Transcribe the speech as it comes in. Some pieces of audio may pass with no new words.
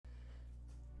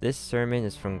This sermon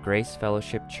is from Grace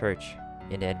Fellowship Church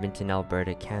in Edmonton,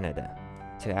 Alberta, Canada.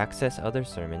 To access other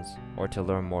sermons or to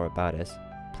learn more about us,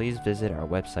 please visit our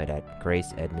website at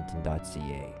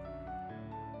graceedmonton.ca.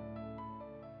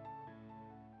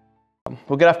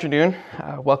 Well, good afternoon.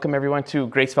 Welcome everyone to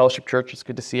Grace Fellowship Church. It's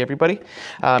good to see everybody.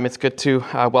 It's good to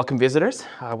welcome visitors.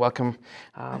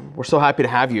 We're so happy to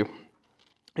have you.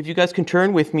 If you guys can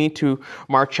turn with me to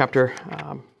Mark chapter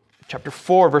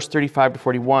 4, verse 35 to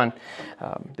 41.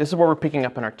 This is where we're picking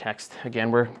up in our text.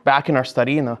 Again, we're back in our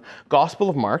study in the Gospel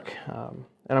of Mark, and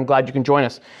I'm glad you can join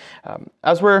us.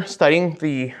 As we're studying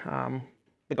the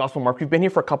Gospel of Mark, we've been here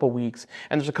for a couple of weeks,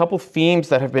 and there's a couple of themes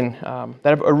that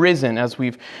have arisen as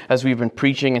we've been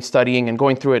preaching and studying and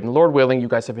going through it. And Lord willing, you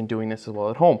guys have been doing this as well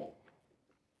at home.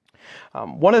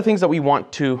 One of the things that we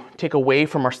want to take away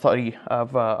from our study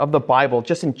of the Bible,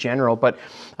 just in general, but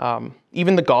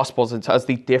even the Gospels as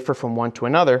they differ from one to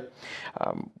another,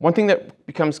 one thing that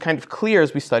becomes kind of clear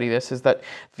as we study this is that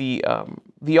the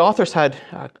authors had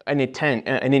an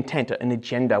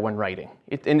agenda when writing.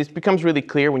 And it becomes really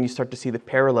clear when you start to see the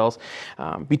parallels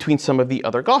between some of the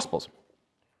other Gospels.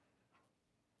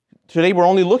 Today we're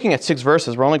only looking at 6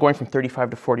 verses. We're only going from 35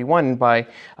 to 41. By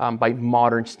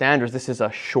modern standards, this is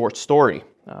a short story.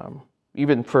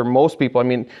 Even for most people, I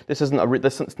mean, this is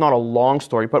not a long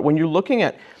story. But when you're looking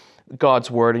at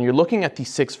God's Word and you're looking at these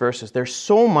 6 verses, there's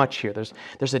so much here.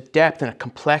 There's a depth and a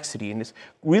complexity, and it's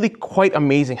really quite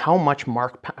amazing how much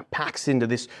Mark packs into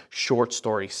this short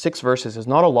story. 6 verses is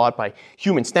not a lot by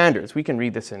human standards. We can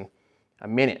read this in a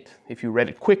minute if you read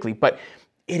it quickly, but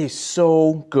it is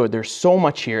so good. There's so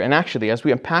much here. And actually, as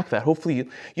we unpack that, hopefully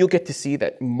you'll get to see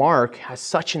that Mark has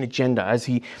such an agenda as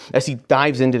he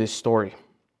dives into this story.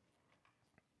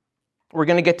 We're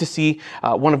going to get to see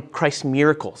one of Christ's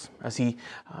miracles as he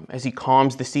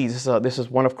calms the seas. This is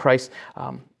one of Christ's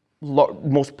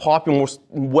most popular, most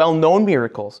well-known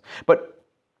miracles. But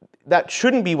that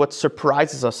shouldn't be what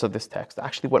surprises us of this text.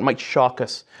 Actually, what might shock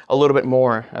us a little bit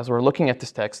more as we're looking at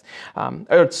this text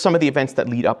are some of the events that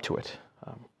lead up to it.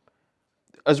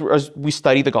 As we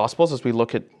study the Gospels, as we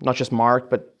look at not just Mark,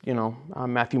 but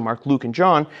Matthew, Mark, Luke, and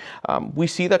John, we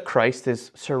see that Christ is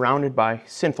surrounded by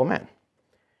sinful men.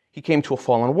 He came to a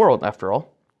fallen world, after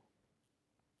all.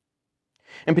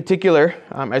 In particular,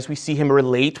 as we see him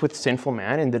relate with sinful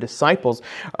man and the disciples,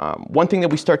 one thing that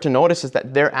we start to notice is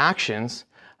that their actions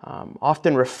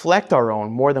often reflect our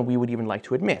own more than we would even like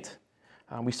to admit.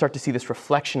 We start to see this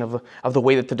reflection of the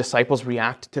way that the disciples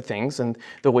react to things and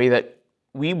the way that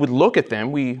we would look at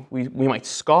them, we might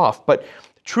scoff, but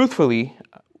truthfully,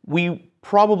 we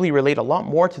probably relate a lot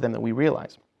more to them than we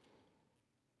realize.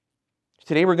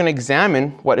 Today we're going to examine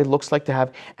what it looks like to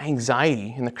have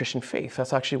anxiety in the Christian faith.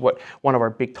 That's actually what one of our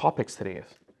big topics today is.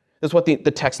 This is what the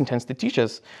text intends to teach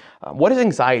us. What is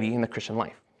anxiety in the Christian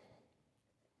life?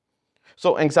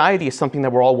 So anxiety is something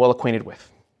that we're all well acquainted with.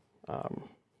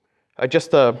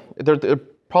 There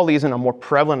probably isn't a more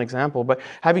prevalent example, but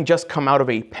having just come out of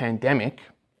a pandemic,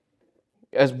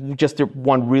 as just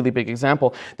one really big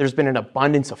example, there's been an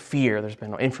abundance of fear, there's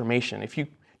been information. If you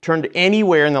turned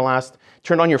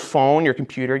on your phone, your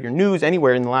computer, your news,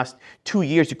 anywhere in the last 2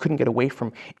 years, you couldn't get away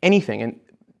from anything, and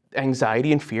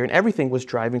anxiety and fear and everything was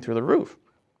driving through the roof.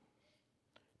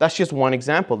 That's just one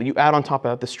example. You add on top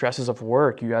of that the stresses of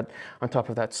work, you add on top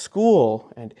of that school,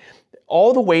 and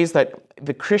all the ways that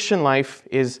the Christian life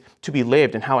is to be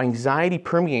lived and how anxiety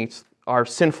permeates our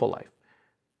sinful life.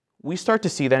 We start to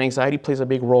see that anxiety plays a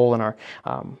big role in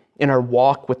our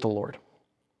walk with the Lord.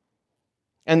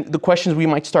 And the questions we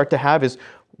might start to have is,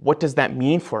 what does that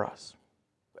mean for us?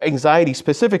 Anxiety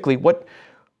specifically, what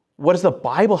does the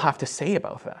Bible have to say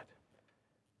about that?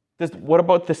 What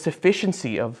about the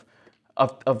sufficiency of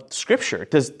Scripture?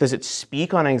 Does it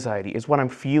speak on anxiety? Is what I'm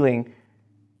feeling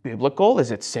biblical?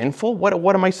 Is it sinful?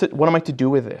 What am I to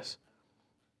do with this?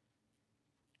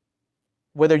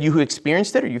 Whether you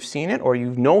experienced it or you've seen it or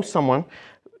you know someone,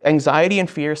 anxiety and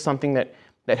fear is something that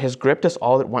has gripped us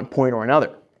all at one point or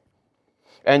another.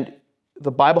 And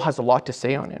the Bible has a lot to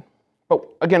say on it. But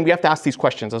again, we have to ask these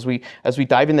questions as we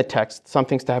dive in the text. Some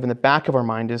things to have in the back of our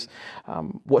mind is,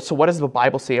 what does the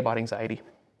Bible say about anxiety?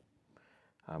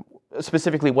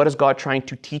 Specifically, what is God trying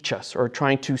to teach us or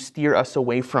trying to steer us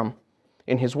away from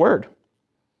in His Word?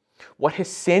 What has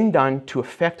sin done to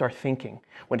affect our thinking,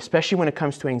 especially when it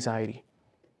comes to anxiety?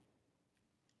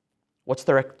 What's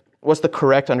the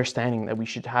correct understanding that we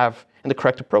should have and the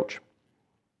correct approach?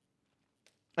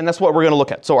 And that's what we're going to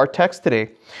look at. So our text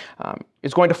today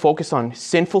is going to focus on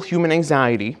sinful human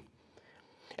anxiety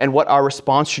and what our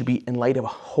response should be in light of a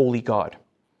holy God.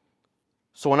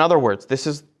 So in other words, this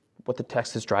is what the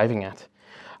text is driving at.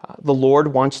 The Lord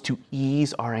wants to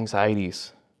ease our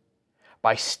anxieties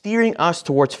by steering us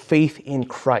towards faith in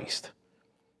Christ.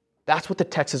 That's what the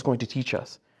text is going to teach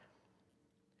us.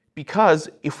 Because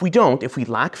if we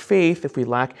lack faith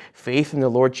in the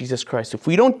Lord Jesus Christ, if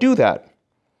we don't do that,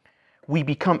 we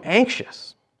become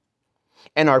anxious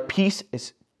and our peace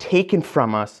is taken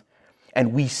from us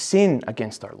and we sin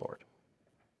against our Lord.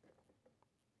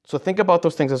 So think about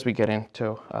those things as we get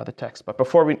into the text. But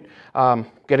before we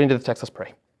get into the text, let's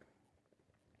pray.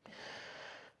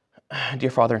 Dear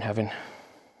Father in heaven,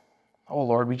 oh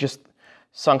Lord, we just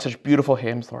sung such beautiful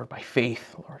hymns, Lord, by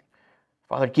faith, Lord.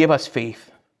 Father, give us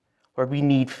faith. Lord, we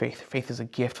need faith. Faith is a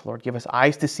gift, Lord. Give us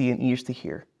eyes to see and ears to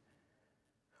hear.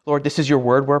 Lord, this is your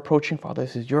word we're approaching, Father.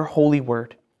 This is your holy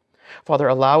word. Father,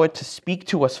 allow it to speak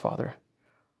to us, Father.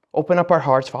 Open up our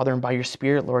hearts, Father, and by your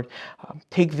Spirit, Lord,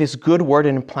 take this good word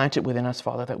and implant it within us,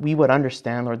 Father, that we would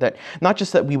understand, Lord, that not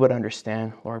just that we would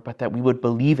understand, Lord, but that we would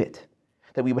believe it,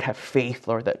 that we would have faith,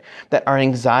 Lord, that our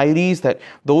anxieties, that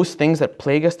those things that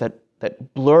plague us,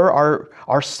 that blur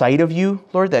our sight of you,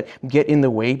 Lord, that get in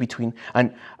the way between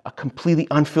a completely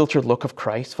unfiltered look of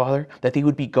Christ, Father, that they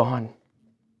would be gone.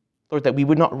 Lord, that we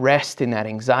would not rest in that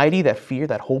anxiety, that fear,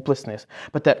 that hopelessness,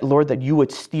 but that, Lord, that you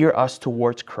would steer us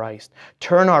towards Christ.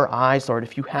 Turn our eyes, Lord,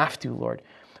 if you have to, Lord,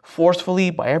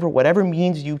 forcefully, by whatever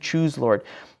means you choose, Lord,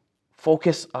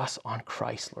 focus us on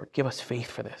Christ, Lord. Give us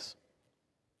faith for this.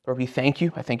 Lord, we thank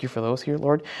you. I thank you for those here,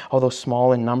 Lord, although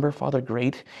small in number, Father,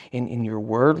 great in your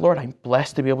word, Lord. I'm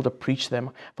blessed to be able to preach them.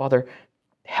 Father,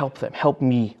 help them. Help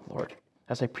me, Lord,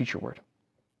 as I preach your word.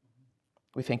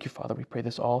 We thank you, Father. We pray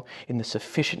this all in the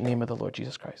sufficient name of the Lord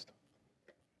Jesus Christ.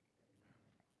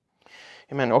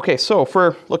 Amen. Okay, so if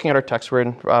we're looking at our text, we're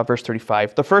in verse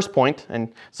 35. The first point,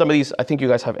 and some of these, I think you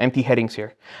guys have empty headings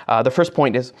here. The first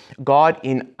point is God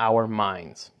in our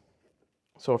minds.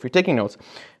 So if you're taking notes,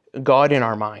 God in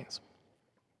our minds.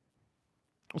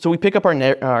 So we pick up our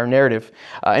narrative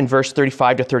in verse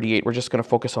 35 to 38. We're just going to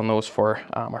focus on those for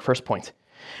our first point.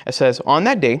 It says, on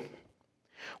that day,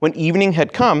 when evening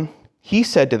had come, he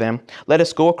said to them, let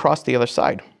us go across the other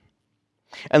side.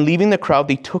 And leaving the crowd,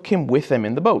 they took him with them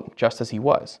in the boat, just as he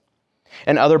was.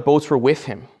 And other boats were with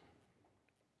him.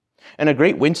 And a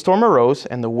great windstorm arose,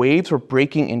 and the waves were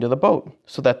breaking into the boat,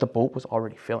 so that the boat was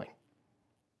already filling.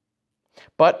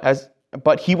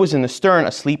 But he was in the stern,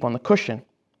 asleep on the cushion.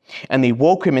 And they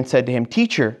woke him and said to him,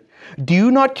 Teacher, do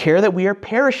you not care that we are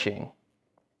perishing?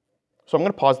 So I'm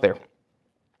going to pause there.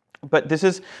 But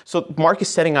so Mark is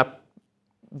setting up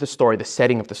the story, the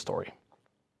setting of the story.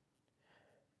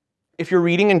 If you're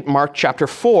reading in Mark chapter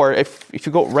 4, if you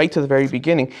go right to the very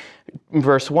beginning, in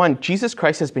verse 1, Jesus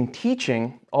Christ has been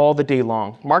teaching all the day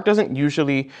long. Mark doesn't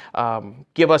usually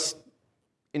give us,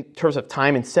 in terms of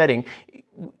time and setting,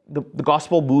 the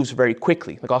gospel moves very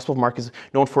quickly. The Gospel of Mark is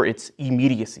known for its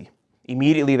immediacy.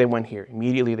 Immediately they went here.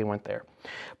 Immediately they went there.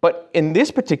 But in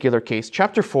this particular case,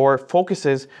 chapter 4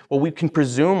 focuses, well, we can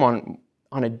presume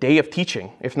on a day of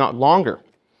teaching, if not longer.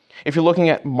 If you're looking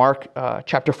at Mark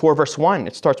chapter 4, verse 1,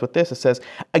 it starts with this. It says,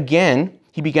 again,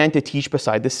 he began to teach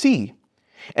beside the sea,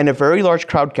 and a very large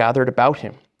crowd gathered about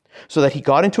him, so that he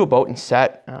got into a boat and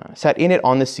sat in it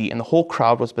on the sea, and the whole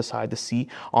crowd was beside the sea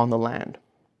on the land.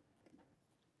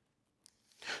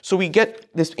 So we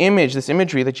get this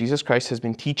imagery that Jesus Christ has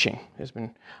been teaching, has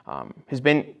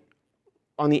been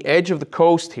on the edge of the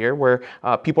coast here, where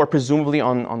people are presumably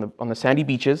on the sandy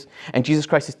beaches, and Jesus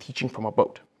Christ is teaching from a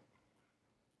boat.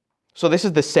 So this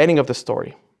is the setting of the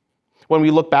story. When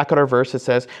we look back at our verse, it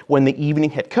says, when the evening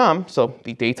had come, so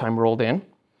the daytime rolled in,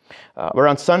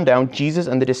 around sundown, Jesus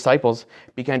and the disciples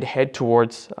began to head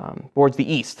towards the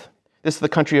east. This is the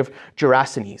country of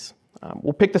Gerasenes.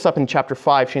 We'll pick this up in chapter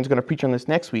 5. Shane's going to preach on this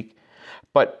next week.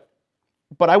 But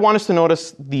I want us to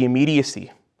notice the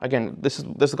immediacy. Again, this is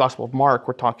the Gospel of Mark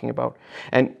we're talking about.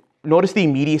 And notice the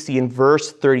immediacy in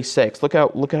verse 36. Look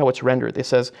at how it's rendered. It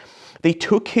says, they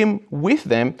took him with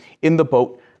them in the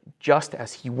boat just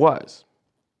as he was.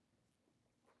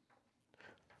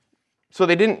 So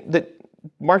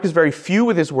Mark is very few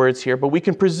with his words here, but we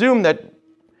can presume that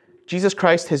Jesus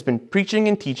Christ has been preaching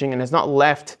and teaching and has not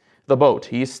left the boat.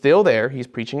 He is still there, he's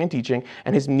preaching and teaching,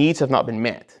 and his needs have not been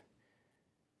met.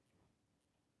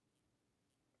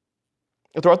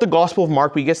 Throughout the Gospel of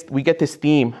Mark, we get this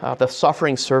theme of the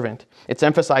suffering servant. It's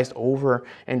emphasized over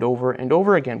and over and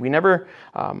over again.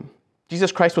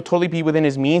 Jesus Christ will totally be within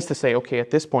his means to say, okay,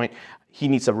 at this point, he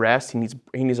needs a rest, he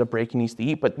needs a break, he needs to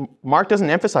eat. But Mark doesn't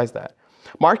emphasize that.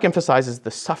 Mark emphasizes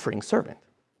the suffering servant.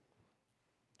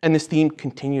 And this theme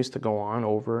continues to go on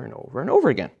over and over and over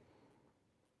again.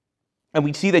 And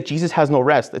we see that Jesus has no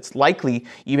rest. It's likely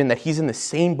even that he's in the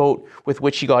same boat with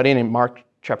which he got in Mark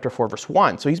chapter 4, verse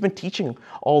 1. So he's been teaching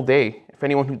all day. If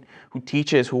anyone who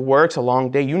teaches, who works a long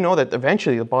day, you know that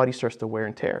eventually the body starts to wear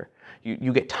and tear.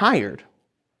 You get tired.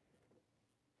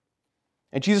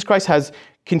 And Jesus Christ has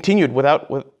continued without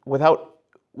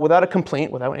a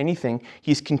complaint, without anything.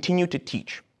 He's continued to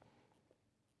teach.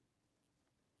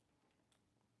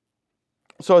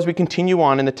 So as we continue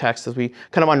on in the text, as we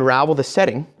kind of unravel the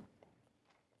setting,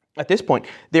 at this point,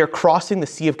 they're crossing the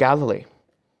Sea of Galilee.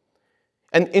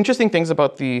 And interesting things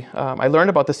about I learned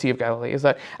about the Sea of Galilee is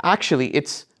that actually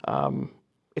it's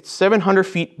 700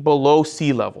 feet below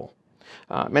sea level.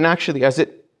 And actually,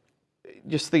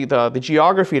 the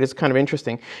geography, it is kind of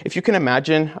interesting. If you can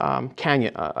imagine a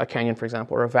canyon, for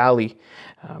example, or a valley,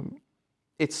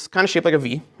 it's kind of shaped like a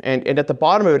V, and at the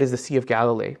bottom of it is the Sea of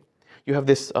Galilee. You have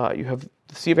the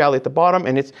Sea of Galilee at the bottom,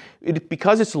 and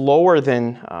because it's lower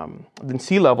than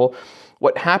sea level.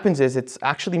 What happens is it's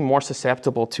actually more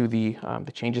susceptible to the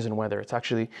changes in weather. It's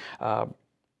actually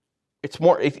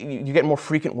you get more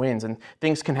frequent winds, and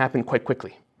things can happen quite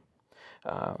quickly.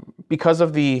 Because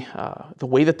of the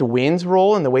way that the winds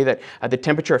roll and the way that the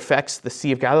temperature affects the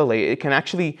Sea of Galilee, it can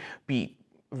actually be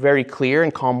very clear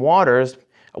and calm waters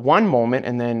at one moment,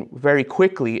 and then very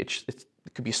quickly it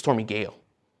could be a stormy gale.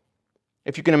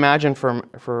 If you can imagine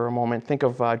for a moment, think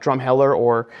of Drumheller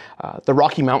or the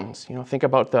Rocky Mountains. Think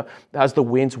about as the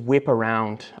winds whip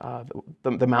around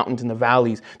the mountains and the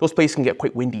valleys. Those places can get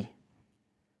quite windy.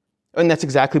 And that's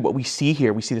exactly what we see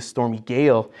here. We see the stormy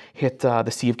gale hit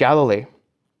the Sea of Galilee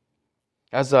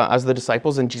as the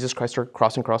disciples and Jesus Christ are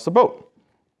crossing across the boat.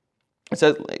 It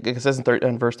says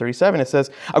in verse 37, it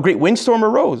says, "A great windstorm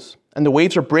arose, and the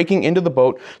waves were breaking into the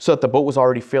boat so that the boat was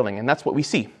already filling." And that's what we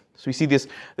see. So we see this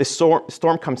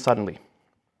storm come suddenly.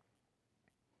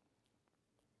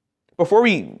 Before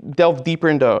we delve deeper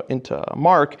into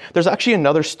Mark, there's actually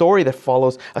another story that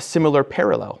follows a similar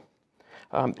parallel.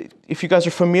 If you guys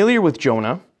are familiar with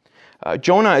Jonah,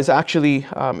 Jonah is actually,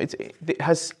 it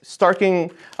has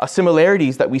starking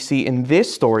similarities that we see in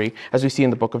this story as we see in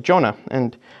the book of Jonah.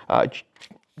 And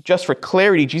just for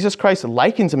clarity, Jesus Christ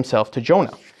likens himself to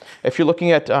Jonah. If you're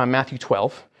looking at Matthew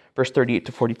 12, verse 38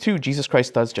 to 42, Jesus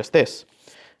Christ does just this.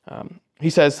 He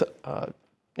says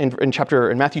in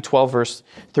Matthew 12, verse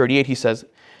 38, he says,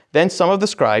 "Then some of the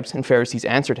scribes and Pharisees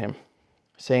answered him,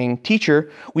 saying,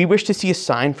 'Teacher, we wish to see a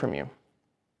sign from you.'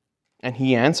 And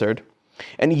he answered,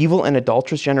 'An evil and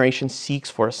adulterous generation seeks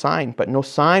for a sign, but no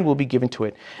sign will be given to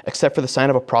it except for the sign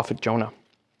of a prophet Jonah.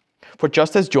 For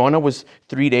just as Jonah was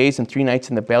 3 days and 3 nights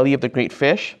in the belly of the great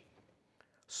fish,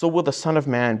 so will the Son of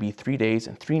Man be 3 days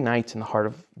and 3 nights in the heart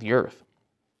of the earth.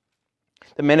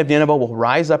 The men of Nineveh will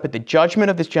rise up at the judgment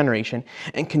of this generation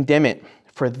and condemn it,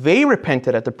 for they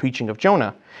repented at the preaching of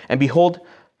Jonah. And behold,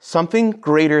 something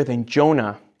greater than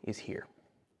Jonah is here.'"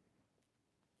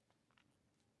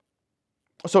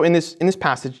 So in this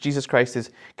passage, Jesus Christ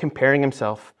is comparing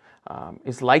himself,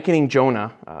 is likening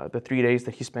Jonah, the 3 days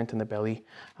that he spent in the belly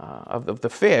of the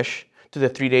fish, to the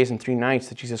 3 days and 3 nights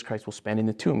that Jesus Christ will spend in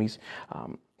the tomb.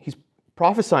 He's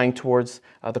prophesying towards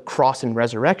the cross and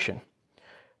resurrection.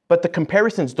 But the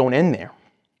comparisons don't end there.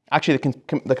 Actually,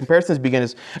 the comparisons begin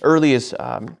as early as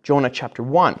Jonah chapter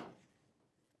 1.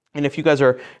 And if you guys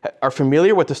are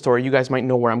familiar with the story, you guys might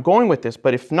know where I'm going with this.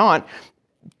 But if not,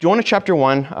 Jonah chapter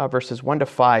 1, verses 1 to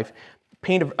 5,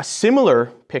 paint a similar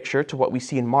picture to what we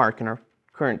see in Mark in our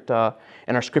current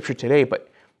in our scripture today. But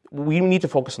we need to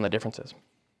focus on the differences.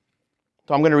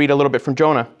 So I'm going to read a little bit from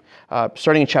Jonah.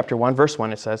 Starting in chapter 1, verse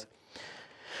 1, it says,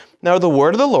 "Now the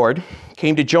word of the Lord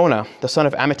came to Jonah, the son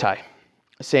of Amittai,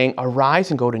 saying,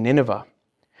 'Arise and go to Nineveh,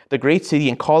 the great city,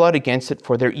 and call out against it,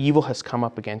 for their evil has come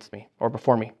up against me,' or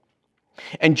before me.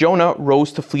 And Jonah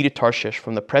rose to flee to Tarshish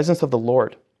from the presence of the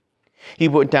Lord. He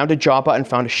went down to Joppa and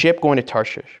found a ship going to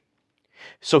Tarshish.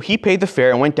 So he paid the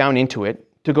fare and went down into it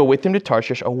to go with him to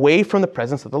Tarshish, away from the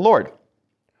presence of the Lord."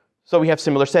 So we have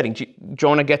similar setting.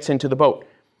 Jonah gets into the boat.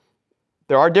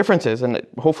 There are differences, and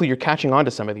hopefully you're catching on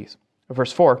to some of these.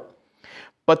 Verse 4,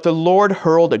 "But the Lord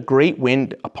hurled a great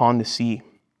wind upon the sea,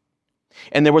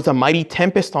 and there was a mighty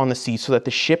tempest on the sea, so that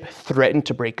the ship threatened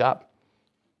to break up.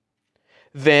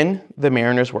 Then the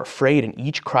mariners were afraid, and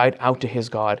each cried out to his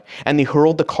God, and they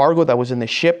hurled the cargo that was in the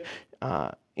ship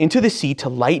into the sea to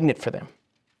lighten it for them."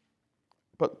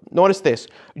 But notice this: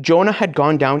 Jonah had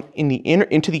gone down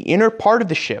into the inner part of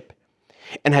the ship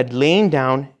and had lain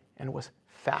down and was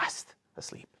fast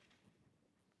asleep.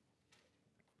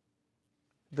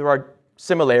 There are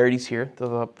similarities here to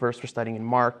the verse we're studying in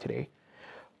Mark today,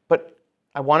 but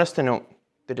I want us to note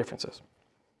the differences.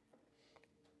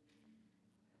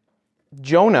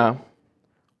 Jonah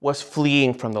was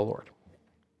fleeing from the Lord.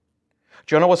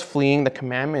 Jonah was fleeing the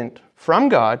commandment from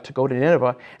God to go to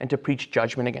Nineveh and to preach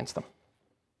judgment against them.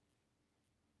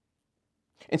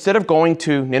 Instead of going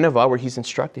to Nineveh where he's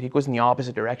instructed, he goes in the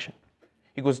opposite direction.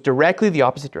 He goes directly the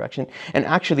opposite direction. And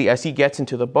actually, as he gets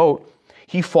into the boat,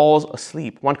 he falls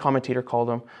asleep. One commentator called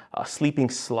him a sleeping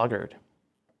sluggard.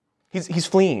 He's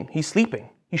fleeing. He's sleeping.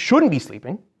 He shouldn't be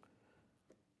sleeping.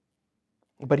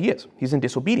 But he is. He's in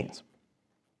disobedience.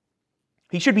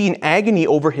 He should be in agony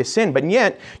over his sin. But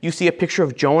yet, you see a picture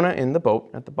of Jonah in the boat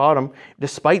at the bottom.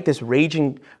 Despite this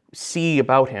raging sea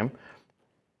about him,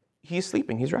 he is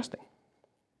sleeping. He's resting.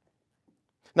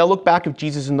 Now look back at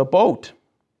Jesus in the boat.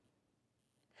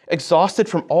 Exhausted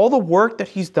from all the work that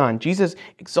he's done. Jesus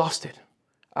exhausted,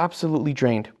 absolutely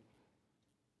drained.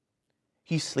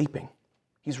 He's sleeping.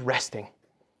 He's resting.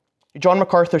 John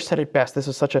MacArthur said it best.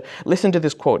 Listen to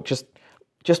this quote. Just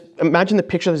imagine the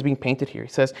picture that's being painted here. He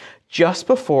says, just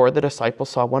before the disciples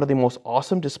saw one of the most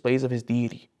awesome displays of his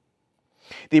deity,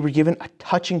 they were given a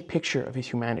touching picture of his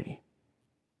humanity.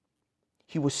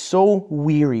 He was so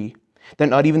weary that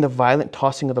not even the violent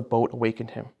tossing of the boat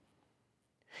awakened him,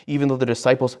 even though the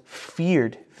disciples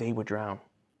feared they would drown.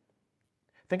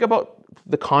 Think about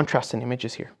the contrast in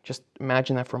images here. Just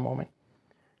imagine that for a moment.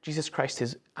 Jesus Christ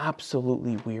is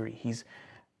absolutely weary. He's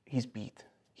beat.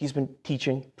 He's been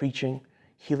teaching, preaching,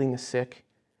 healing the sick.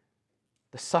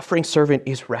 The suffering servant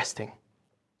is resting.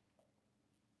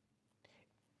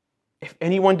 If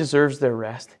anyone deserves their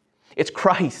rest, it's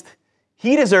Christ.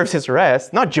 He deserves his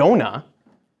rest, not Jonah.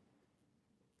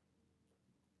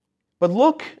 But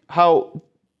look how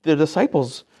the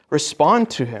disciples respond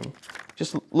to him.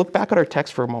 Just look back at our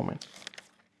text for a moment.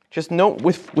 Just note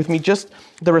with me just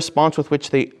the response with which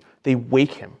they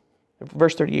wake him.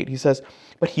 Verse 38, he says,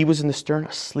 but he was in the stern,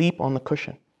 asleep on the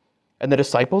cushion. And the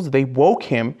disciples, they woke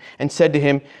him and said to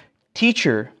him,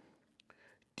 Teacher,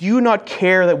 do you not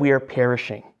care that we are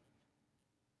perishing?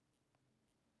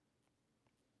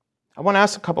 I want to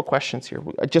ask a couple questions here,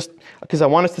 just because I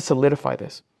want us to solidify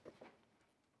this.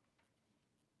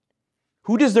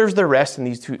 Who deserves the rest in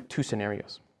these two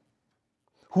scenarios?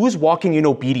 Who is walking in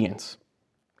obedience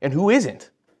and who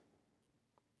isn't?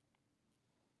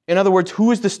 In other words,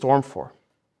 who is the storm for?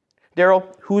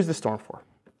 Daryl, who is the storm for?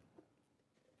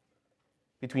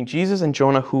 Between Jesus and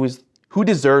Jonah, who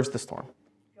deserves the storm?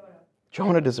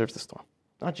 Jonah deserves the storm,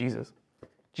 not Jesus.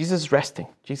 Jesus is resting.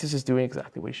 Jesus is doing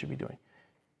exactly what he should be doing.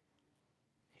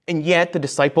 And yet the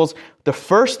disciples, the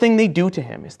first thing they do to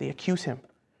him is they accuse him.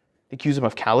 They accuse him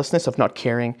of callousness, of not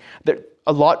caring.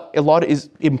 A lot is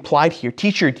implied here.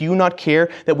 Teacher, do you not care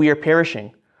that we are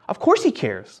perishing? Of course he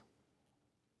cares.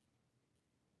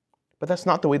 But that's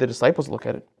not the way the disciples look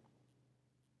at it.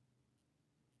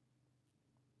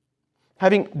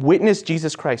 Having witnessed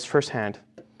Jesus Christ firsthand,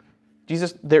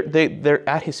 they're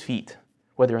at his feet,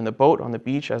 whether in the boat, on the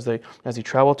beach, as they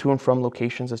travel to and from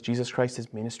locations as Jesus Christ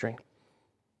is ministering.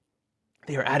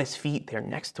 They are at his feet. They're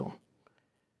next to him.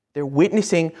 They're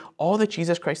witnessing all that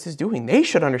Jesus Christ is doing. They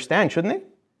should understand, shouldn't they?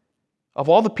 Of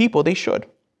all the people, they should.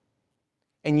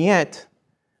 And yet,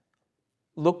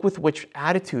 look with which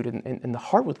attitude and the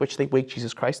heart with which they wake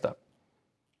Jesus Christ up.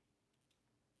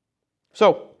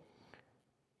 So,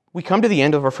 we come to the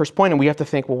end of our first point and we have to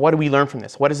think, well, what do we learn from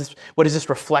this? What does this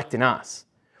reflect in us?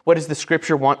 What does the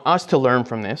scripture want us to learn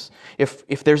from this?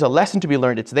 If there's a lesson to be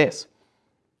learned, it's this.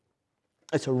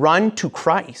 It's run to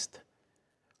Christ.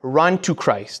 Run to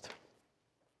Christ.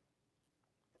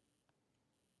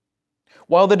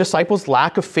 While the disciples'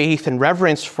 lack of faith and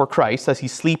reverence for Christ as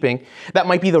he's sleeping, that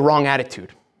might be the wrong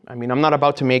attitude. I mean, I'm not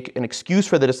about to make an excuse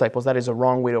for the disciples. That is a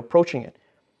wrong way of approaching it.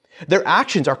 Their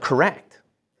actions are correct.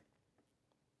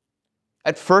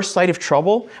 At first sight of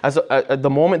trouble, at the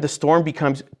moment the storm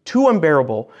becomes too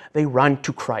unbearable, they run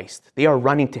to Christ. They are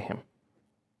running to him.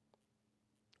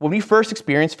 When we first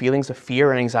experience feelings of fear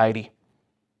and anxiety,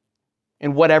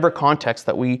 in whatever context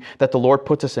that the Lord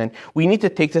puts us in, we need to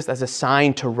take this as a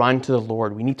sign to run to the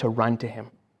Lord. We need to run to him.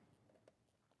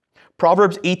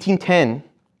 Proverbs 18:10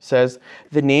 says,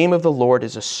 "The name of the Lord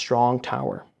is a strong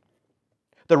tower.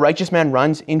 The righteous man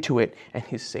runs into it and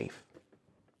he's safe."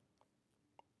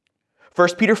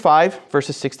 1 Peter 5,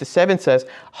 verses 6-7 says,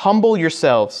 "Humble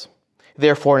yourselves,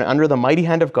 therefore, and under the mighty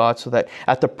hand of God, so that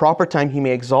at the proper time he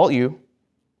may exalt you,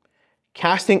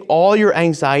 casting all your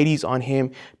anxieties on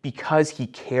him because he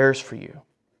cares for you."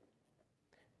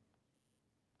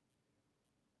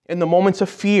 In the moments of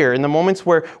fear, in the moments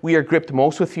where we are gripped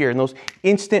most with fear, in those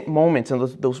instant moments, and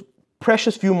those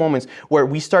precious few moments where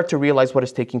we start to realize what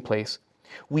is taking place,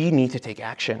 we need to take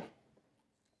action.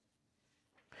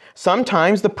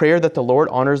 Sometimes the prayer that the Lord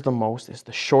honors the most is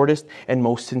the shortest and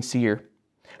most sincere.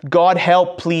 God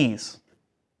help, please.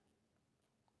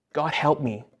 God, help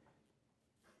me.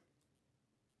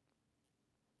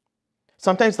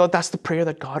 Sometimes that's the prayer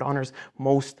that God honors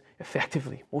most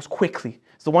effectively, most quickly.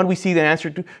 It's the one we see the answer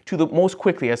to the most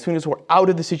quickly. As soon as we're out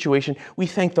of the situation, we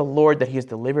thank the Lord that He has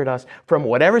delivered us from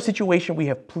whatever situation we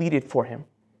have pleaded for Him.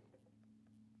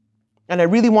 And I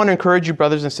really want to encourage you,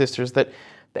 brothers and sisters, that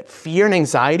fear and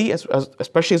anxiety,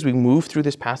 especially as we move through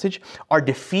this passage, are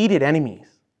defeated enemies.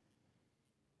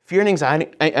 Fear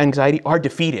and anxiety are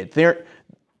defeated.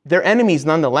 They're enemies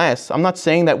nonetheless. I'm not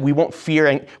saying that we won't fear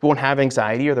and we won't have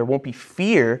anxiety or there won't be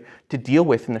fear to deal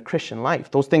with in the Christian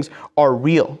life. Those things are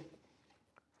real.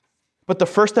 But the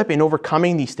first step in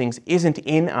overcoming these things isn't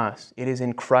in us. It is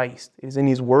in Christ. It is in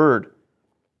His Word.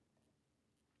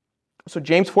 So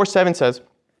James 4:7 says,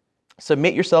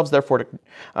 "Submit yourselves therefore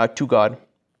to God.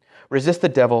 Resist the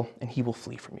devil and he will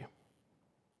flee from you."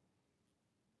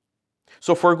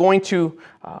 So if we're going to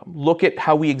look at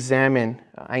how we examine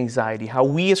anxiety, how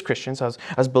we as Christians,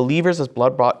 as believers, as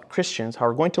blood-bought Christians, how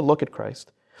we're going to look at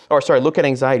look at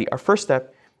anxiety, our first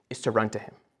step is to run to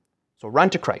Him. So run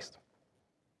to Christ.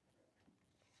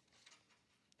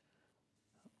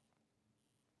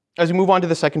 As we move on to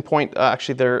the second point,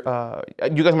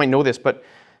 you guys might know this, but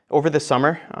over the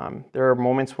summer, there are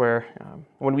moments where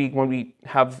when we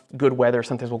have good weather,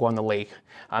 sometimes we'll go on the lake.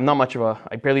 I'm not much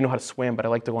I barely know how to swim, but I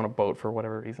like to go on a boat for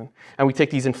whatever reason. And we take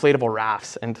these inflatable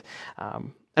rafts, and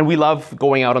we love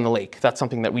going out on the lake. That's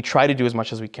something that we try to do as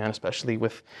much as we can, especially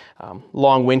with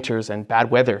long winters and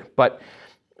bad weather. But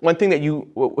one thing that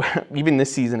even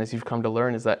this season, as you've come to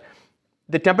learn, is that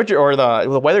the temperature or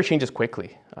the weather changes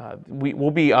quickly.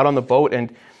 We'll be out on the boat,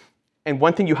 and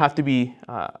one thing you have to be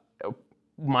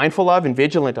mindful of and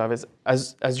vigilant of is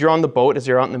as you're on the boat, as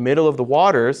you're out in the middle of the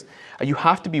waters, you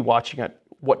have to be watching at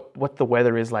what the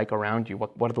weather is like around you,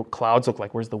 what do the clouds look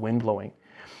like, where's the wind blowing.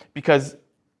 Because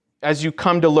as you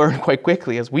come to learn quite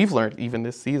quickly, as we've learned even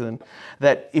this season,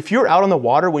 that if you're out on the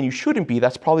water when you shouldn't be,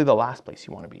 that's probably the last place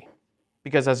you want to be.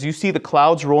 Because as you see the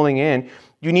clouds rolling in,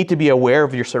 you need to be aware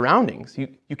of your surroundings.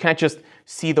 You can't just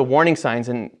see the warning signs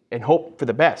and hope for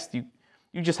the best.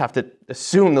 You just have to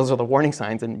assume those are the warning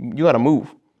signs, and you got to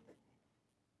move.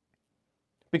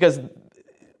 Because,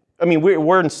 I mean,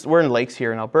 we're in lakes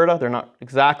here in Alberta. They're not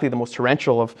exactly the most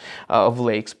torrential of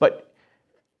lakes, but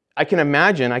I can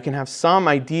have some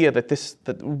idea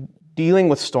that dealing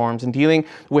with storms and dealing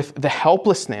with the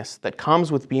helplessness that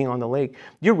comes with being on the lake,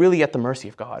 you're really at the mercy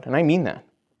of God, and I mean that.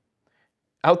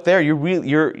 Out there,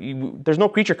 there's no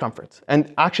creature comforts.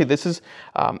 And actually, this is,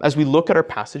 as we look at our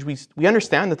passage, we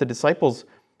understand that the disciples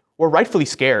were rightfully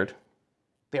scared.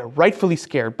 They are rightfully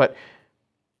scared, but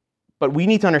we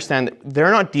need to understand that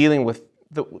they're not dealing with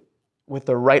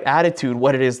the right attitude,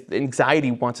 what it is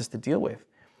anxiety wants us to deal with.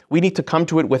 We need to come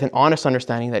to it with an honest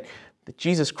understanding that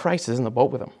Jesus Christ is in the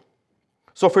boat with them.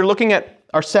 So if we're looking at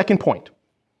our second point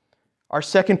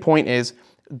is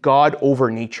God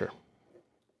over nature.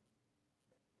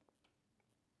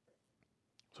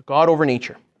 So God over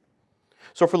nature.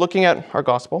 So if we're looking at our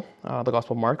gospel, the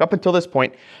Gospel of Mark, up until this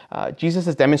point, Jesus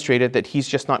has demonstrated that He's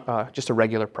just not just a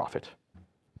regular prophet.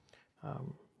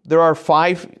 There are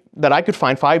five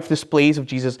displays of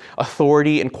Jesus'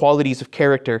 authority and qualities of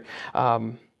character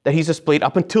that He's displayed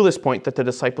up until this point that the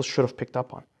disciples should have picked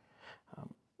up on.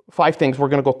 5 things. We're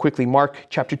going to go quickly. Mark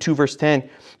chapter 2, verse 10.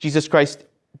 Jesus Christ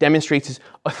demonstrates His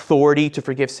authority to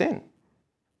forgive sin.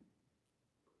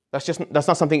 That's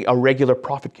not something a regular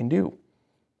prophet can do.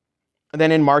 And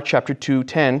then in Mark chapter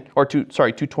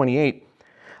 2:28,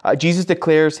 Jesus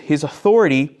declares His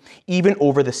authority even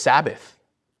over the Sabbath.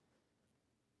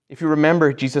 If you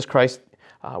remember, Jesus Christ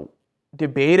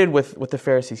debated with the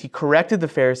Pharisees. He corrected the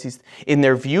Pharisees in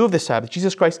their view of the Sabbath.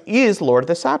 Jesus Christ is Lord of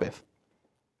the Sabbath.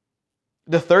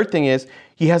 The third thing is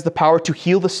He has the power to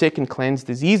heal the sick and cleanse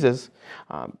diseases.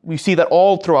 We see that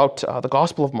all throughout the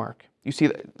Gospel of Mark. You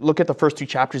see, look at the first 2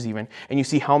 chapters even, and you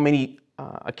see how many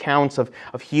accounts of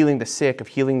healing the sick, of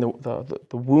healing the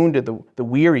wounded, the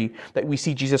weary, that we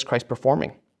see Jesus Christ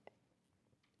performing.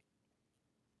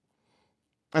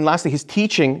 And lastly, His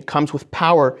teaching comes with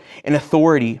power and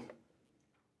authority.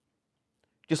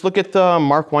 Just look at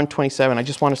Mark 1:27. I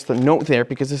just want us to note there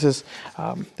because this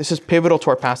is pivotal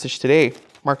to our passage today.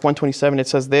 Mark 1:27, it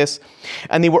says this,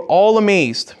 "And they were all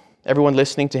amazed," everyone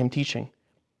listening to Him teaching.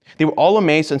 They were all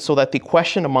amazed, and so that they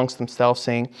questioned amongst themselves,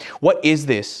 saying, "What is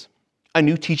this? A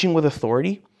new teaching with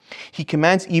authority? He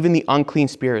commands even the unclean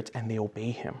spirits, and they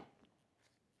obey Him."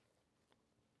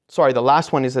 Sorry, the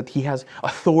last one is that He has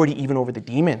authority even over the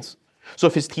demons. So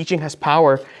if His teaching has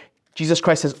power, Jesus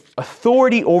Christ has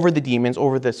authority over the demons,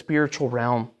 over the spiritual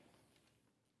realm.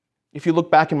 If you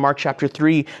look back in Mark chapter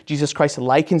 3, Jesus Christ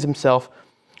likens Himself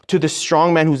to the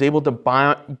strong man who's able to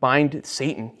bind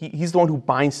Satan. He's the one who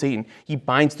binds Satan. He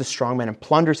binds the strong man and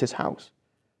plunders his house.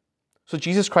 So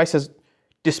Jesus Christ has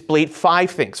displayed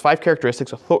 5 things, 5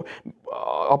 characteristics,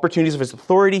 opportunities of his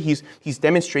authority. He's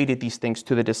demonstrated these things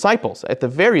to the disciples. At the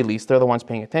very least, they're the ones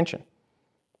paying attention.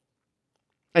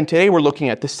 And today we're looking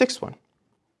at the 6th one.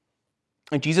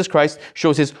 And Jesus Christ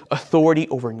shows his authority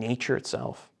over nature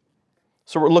itself.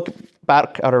 So we'll look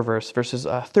back at our verses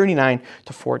 39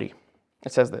 to 40.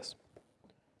 It says this.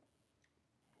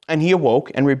 And he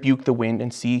awoke and rebuked the wind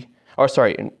and sea.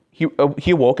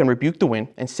 He awoke and rebuked the wind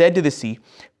and said to the sea,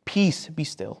 "Peace, be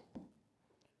still."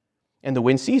 And the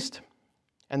wind ceased,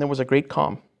 and there was a great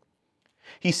calm.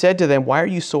 He said to them, "Why are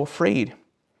you so afraid?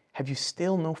 Have you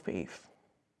still no faith?"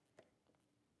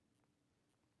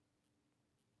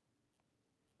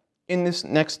 In this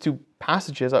next 2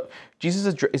 passages,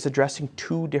 Jesus is addressing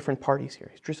 2 different parties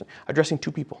here. He's addressing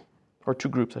 2 people, or 2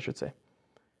 groups, I should say.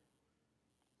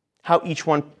 How each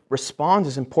one responds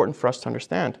is important for us to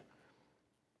understand.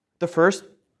 The first,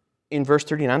 in verse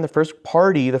 39, the first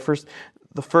party, the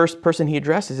first person he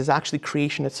addresses is actually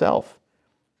creation itself.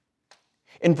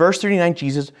 In verse 39,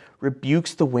 Jesus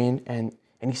rebukes the wind and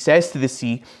he says to the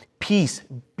sea, "Peace,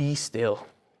 be still."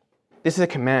 This is a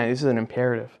command. This is an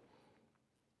imperative.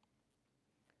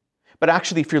 But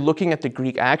actually, if you're looking at the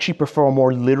Greek, I actually prefer a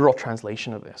more literal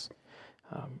translation of this.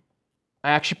 I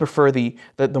actually prefer the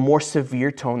more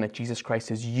severe tone that Jesus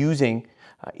Christ is using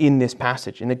in this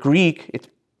passage. In the Greek, it's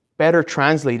better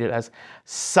translated as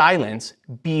 "silence,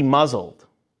 be muzzled."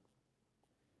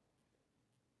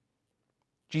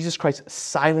 Jesus Christ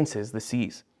silences the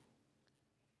seas.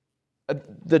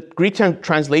 The Greek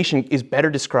translation is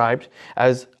better described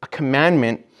as a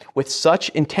commandment with such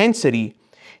intensity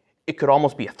it could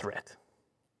almost be a threat.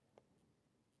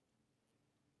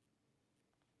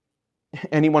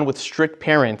 Anyone with strict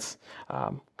parents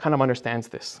kind of understands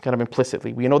this, kind of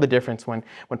implicitly. We know the difference when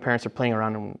parents are playing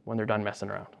around and when they're done messing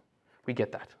around. We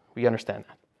get that. We understand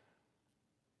that.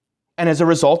 And as a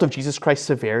result of Jesus Christ's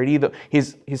severity,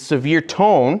 his severe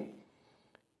tone,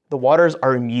 the waters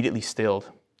are immediately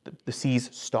stilled. The seas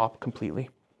stop completely.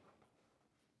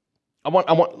 I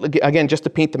want again, just to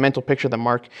paint the mental picture that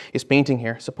Mark is painting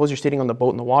here. Suppose you're sitting on the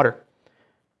boat in the water.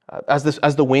 As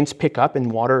the winds pick up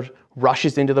and water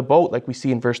rushes into the boat, like we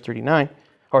see in verse 38.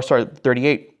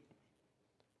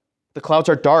 The clouds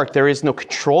are dark. There is no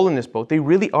control in this boat. They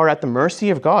really are at the mercy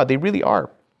of God. They really are.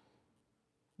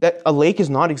 That a lake is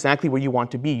not exactly where you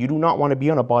want to be. You do not want to be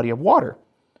on a body of water.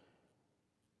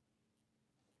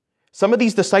 Some of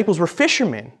these disciples were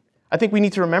fishermen. I think we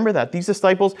need to remember that. These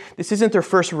disciples, this isn't their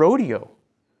first rodeo.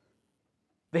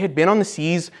 They had been on the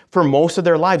seas for most of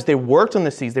their lives. They worked on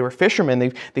the seas. They were fishermen.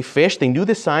 They fished. They knew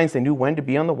the signs. They knew when to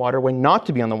be on the water, when not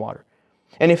to be on the water.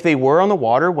 And if they were on the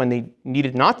water when they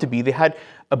needed not to be, they had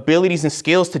abilities and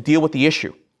skills to deal with the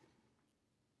issue.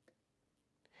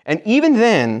 And even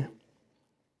then,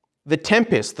 the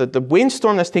tempest, the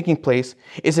windstorm that's taking place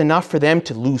is enough for them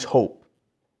to lose hope.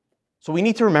 So we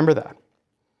need to remember that.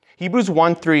 Hebrews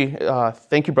 1:3,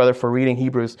 thank you, brother, for reading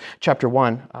Hebrews chapter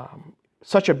 1.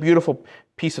 Such a beautiful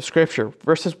piece of scripture.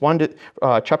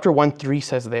 Chapter 1:3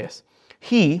 says this: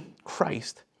 He,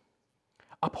 Christ,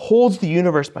 upholds the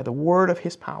universe by the word of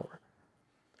his power.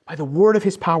 By the word of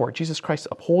his power, Jesus Christ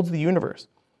upholds the universe.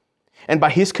 And by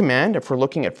his command, if we're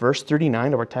looking at verse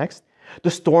 39 of our text,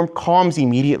 the storm calms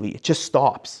immediately. It just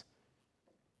stops.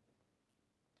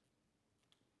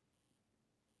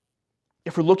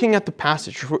 If we're looking at the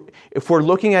passage, if we're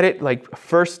looking at it like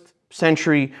first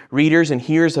century readers and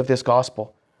hearers of this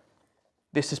gospel,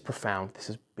 this is profound. This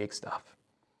is big stuff.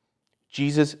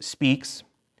 Jesus speaks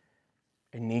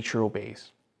and nature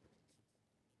obeys.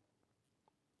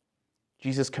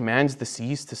 Jesus commands the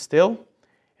seas to still,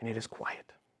 and it is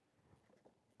quiet.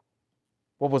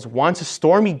 What was once a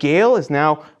stormy gale is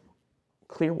now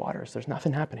clear waters. There's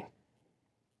nothing happening.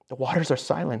 The waters are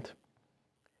silent.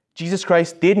 Jesus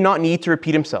Christ did not need to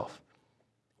repeat himself.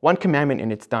 One commandment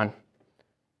and it's done,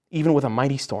 even with a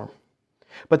mighty storm.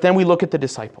 But then we look at the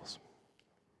disciples.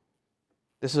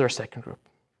 This is our second group.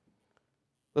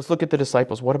 Let's look at the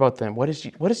disciples. What about them? What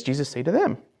does Jesus say to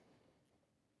them?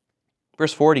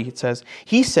 Verse 40, it says,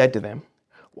 He said to them,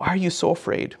 "Why are you so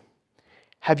afraid?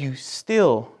 Have you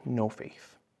still no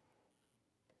faith?"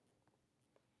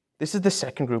 This is the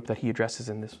second group that he addresses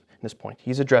in this point.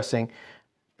 He's addressing,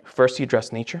 first he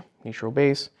addressed nature. Nature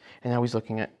obeys. And now he's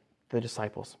looking at the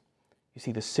disciples. You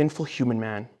see the sinful human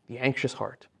man, the anxious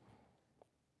heart.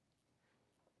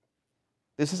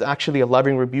 This is actually a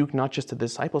loving rebuke, not just to the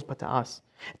disciples, but to us.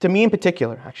 To me in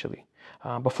particular, actually.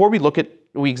 Before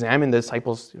we examine the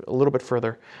disciples a little bit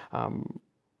further,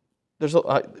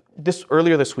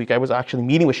 Earlier this week, I was actually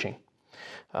meeting with Shane.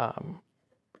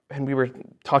 And we were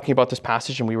talking about this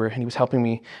passage, and he was helping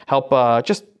me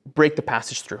just break the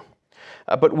passage through.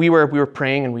 But we were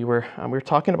praying, and we were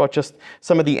talking about just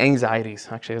some of the anxieties,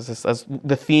 actually, as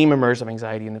the theme emerged of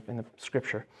anxiety in the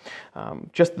scripture.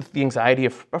 Just the anxiety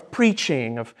of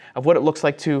preaching, of what it looks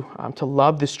like to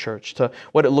love this church, to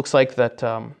what it looks like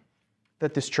that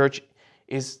this church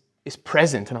is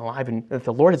present and alive, and that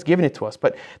the Lord has given it to us,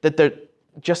 but that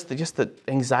just the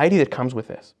anxiety that comes with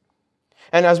this.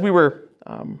 And as we were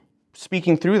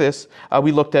speaking through this,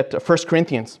 we looked at 1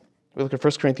 Corinthians. We looked at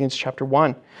 1 Corinthians chapter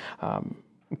 1.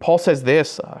 Paul says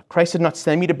this, Christ did not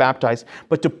send me to baptize,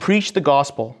 but to preach the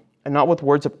gospel, and not with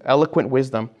words of eloquent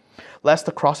wisdom, lest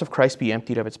the cross of Christ be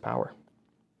emptied of its power.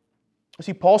 You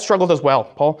see, Paul struggled as well.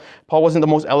 Paul wasn't the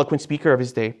most eloquent speaker of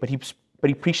his day, but he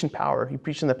preached in power. He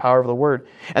preached in the power of the word.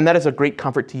 And that is a great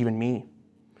comfort to even me.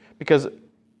 Because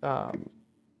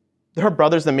there are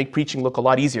brothers that make preaching look a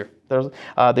lot easier.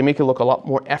 They make it look a lot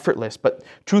more effortless. But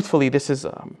truthfully, this is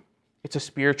it's a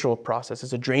spiritual process.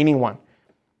 It's a draining one.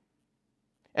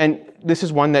 And this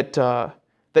is one that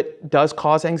does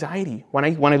cause anxiety. When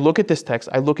I look at this text,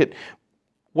 I look at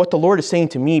what the Lord is saying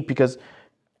to me, because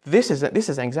this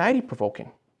is anxiety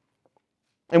provoking.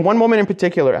 And one moment in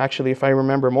particular, actually, if I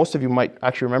remember, most of you might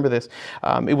actually remember this.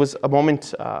 It was a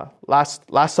moment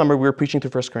last summer. We were preaching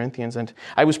through 1 Corinthians, and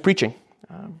I was preaching.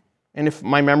 And if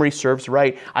my memory serves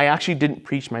right, I actually didn't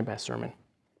preach my best sermon.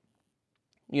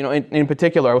 You know, in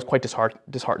particular, I was quite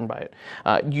disheartened by it.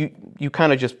 You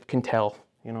kind of just can tell.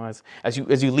 You know, as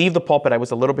you leave the pulpit, I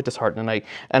was a little bit disheartened,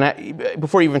 and I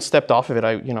before I even stepped off of it,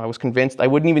 I was convinced I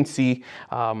wouldn't even see.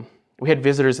 We had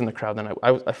visitors in the crowd, and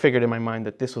I figured in my mind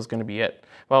that this was going to be it.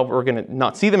 Well, we're going to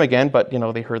not see them again, but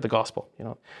they heard the gospel.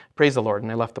 Praise the Lord,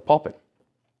 and I left the pulpit.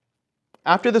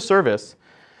 After the service,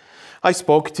 I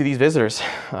spoke to these visitors,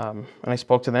 and I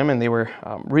spoke to them, and they were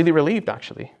really relieved,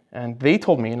 actually. And they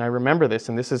told me, and I remember this,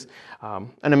 and this is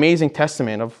an amazing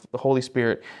testament of the Holy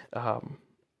Spirit.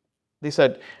 They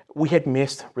said, we had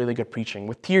missed really good preaching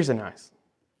with tears in eyes.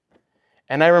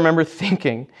 And I remember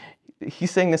thinking,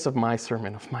 he's saying this of my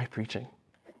sermon, of my preaching.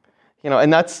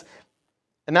 And that's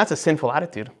a sinful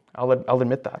attitude. I'll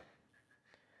admit that.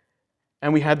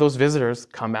 And we had those visitors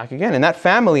come back again. And that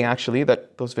family, actually,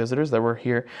 those visitors that were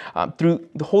here, through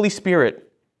the Holy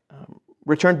Spirit,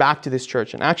 returned back to this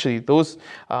church. And actually, those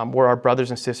were our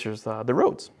brothers and sisters, the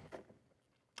Rhodes.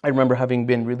 I remember having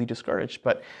been really discouraged,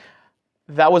 but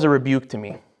that was a rebuke to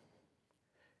me.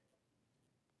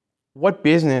 What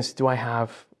business do I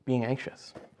have being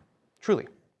anxious? Truly.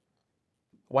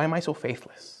 Why am I so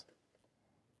faithless?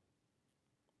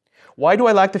 Why do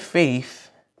I lack the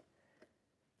faith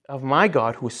of my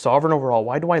God who is sovereign over all?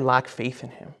 Why do I lack faith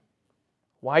in him?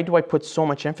 Why do I put so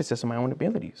much emphasis on my own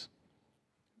abilities?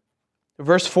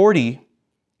 Verse 40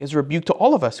 is a rebuke to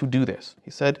all of us who do this.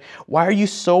 He said, why are you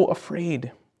so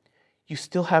afraid? You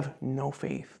still have no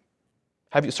faith.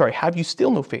 Have you still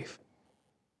no faith?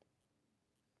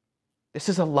 This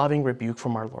is a loving rebuke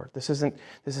from our Lord. This is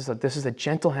a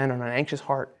gentle hand on an anxious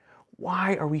heart.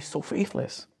 Why are we so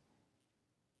faithless?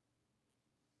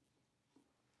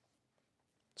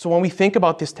 So when we think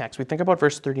about this text, we think about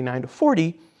verse 39 to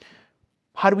 40,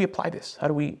 how do we apply this? How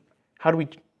do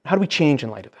we change in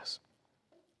light of this?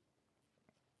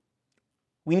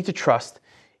 We need to trust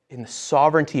in the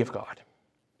sovereignty of God.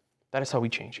 That is how we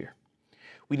change here.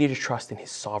 We need to trust in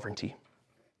his sovereignty.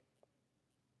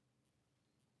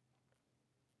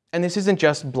 And this isn't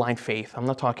just blind faith. I'm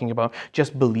not talking about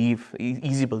just believe,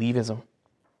 easy believism.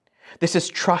 This is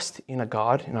trust in a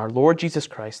God, in our Lord Jesus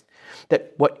Christ,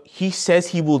 that what he says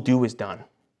he will do is done.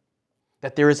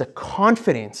 That there is a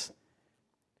confidence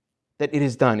that it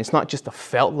is done. It's not just a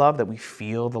felt love, that we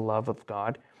feel the love of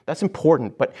God. That's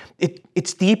important, but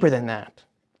it's deeper than that.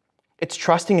 It's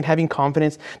trusting and having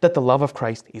confidence that the love of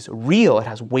Christ is real. It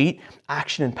has weight,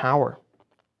 action, and power.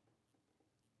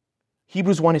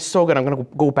 Hebrews 1 is so good. I'm going to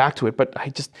go back to it, but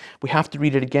we have to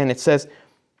read it again. It says,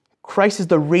 Christ is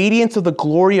the radiance of the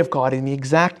glory of God and the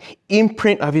exact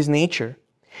imprint of his nature,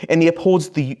 and he upholds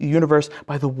the universe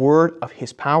by the word of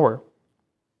his power.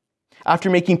 After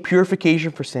making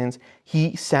purification for sins,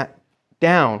 he sat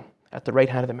down at the right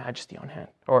hand of the Majesty on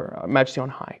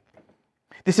high.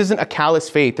 This isn't a callous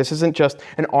faith. This isn't just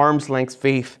an arm's length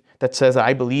faith that says,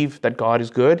 I believe that God is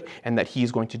good and that he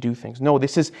is going to do things. No,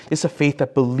 this is a faith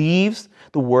that believes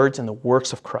the words and the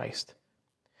works of Christ.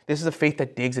 This is a faith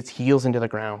that digs its heels into the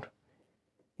ground,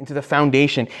 into the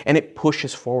foundation, and it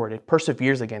pushes forward. It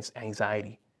perseveres against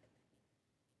anxiety.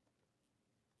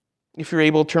 If you're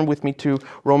able, turn with me to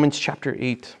Romans chapter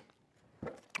 8,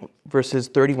 verses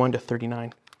 31 to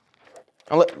 39.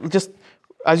 And just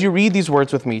as you read these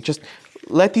words with me, just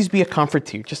let these be a comfort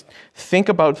to you. Just think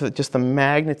about just the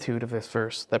magnitude of this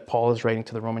verse that Paul is writing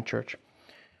to the Roman church.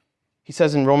 He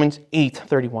says in Romans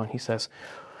 8:31, he says,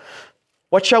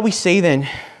 "What shall we say then?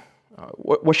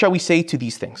 What shall we say to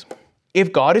these things?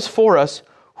 If God is for us,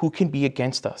 who can be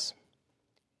against us?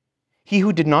 He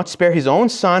who did not spare his own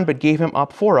son, but gave him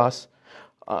up for us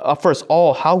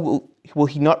all, how will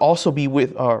he not also be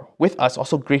with us,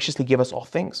 also graciously give us all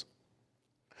things?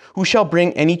 Who shall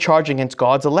bring any charge against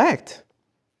God's elect?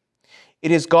 It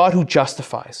is God who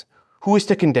justifies. Who is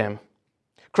to condemn?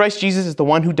 Christ Jesus is the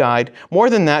one who died, more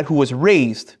than that, who was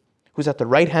raised, who's at the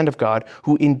right hand of God,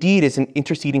 who indeed is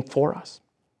interceding for us.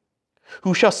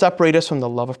 Who shall separate us from the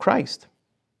love of Christ?"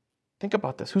 Think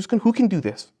about this. Who can do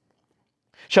this?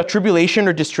 "Shall tribulation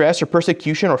or distress or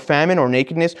persecution or famine or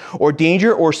nakedness or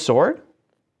danger or sword?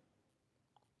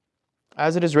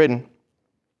 As it is written,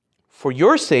 for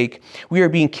your sake we are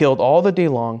being killed all the day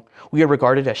long. We are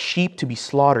regarded as sheep to be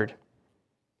slaughtered."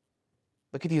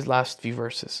 Look at these last few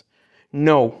verses.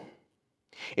 "No,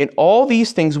 in all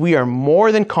these things we are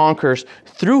more than conquerors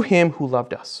through him who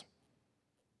loved us.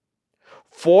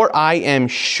 For I am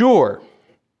sure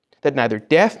that neither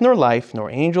death nor life,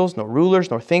 nor angels, nor rulers,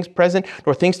 nor things present,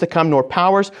 nor things to come, nor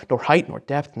powers, nor height, nor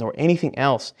depth, nor anything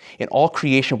else in all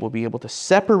creation will be able to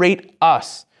separate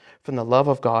us from the love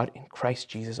of God in Christ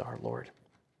Jesus our Lord."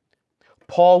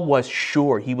 Paul was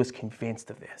sure, he was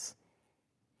convinced of this.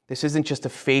 This isn't just a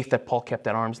faith that Paul kept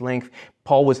at arm's length.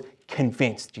 Paul was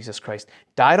convinced Jesus Christ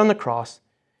died on the cross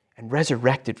and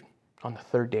resurrected on the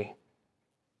third day.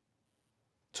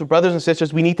 So brothers and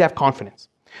sisters, we need to have confidence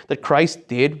that Christ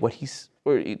did what he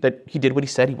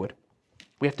said he would.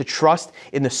 We have to trust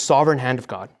in the sovereign hand of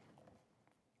God.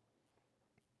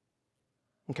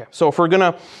 Okay, so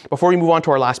before we move on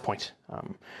to our last point,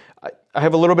 I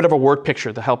have a little bit of a word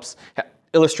picture that helps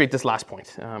illustrate this last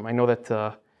point. I know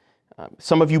that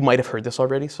some of you might have heard this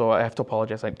already, so I have to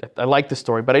apologize. I like this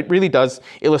story, but it really does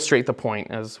illustrate the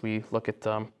point as we look at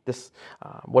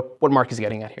what Mark is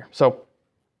getting at here. So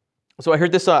I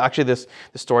heard this this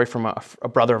story from a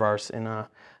brother of ours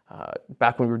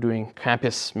back when we were doing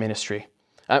campus ministry,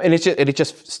 and it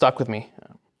just stuck with me.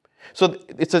 So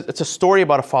it's a story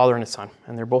about a father and a son,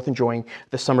 and they're both enjoying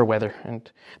the summer weather,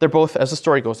 and they're both, as the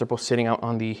story goes, they're both sitting out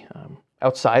on the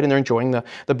outside, and they're enjoying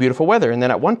the beautiful weather. And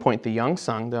then at one point, the young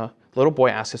son, the little boy,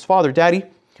 asks his father, "Daddy,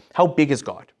 how big is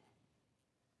God?"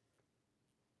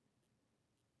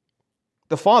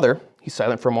 The father, he's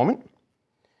silent for a moment,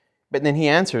 but then he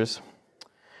answers,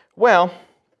 "Well,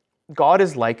 God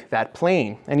is like that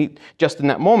plane." And just in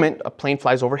that moment, a plane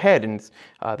flies overhead, and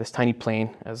this tiny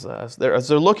plane, as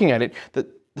they're looking at it, the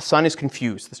son is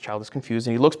confused. This child is confused,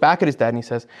 and he looks back at his dad and he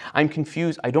says, "I'm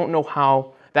confused. I don't know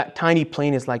how that tiny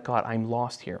plane is like God. I'm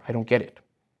lost here. I don't get it."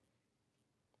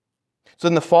 So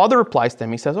then the father replies to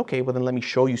him. He says, "Okay, well then let me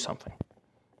show you something."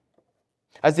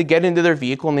 As they get into their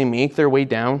vehicle and they make their way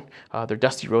down their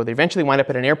dusty road, they eventually wind up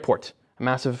at an airport, a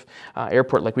massive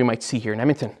airport like we might see here in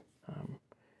Edmonton.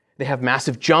 They have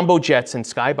massive jumbo jets and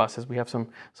sky buses. We have some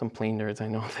plane nerds, I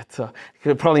know, that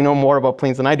could probably know more about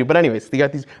planes than I do. But anyways, they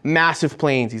got these massive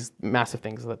planes, these massive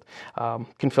things that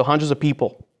can fill hundreds of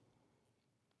people.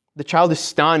 The child is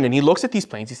stunned, and he looks at these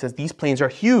planes. He says, "These planes are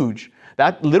huge.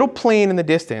 That little plane in the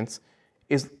distance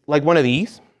is like one of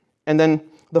these." And then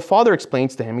the father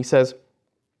explains to him, he says,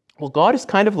 "Well, God is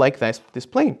kind of like this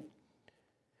plane.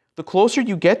 The closer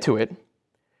you get to it,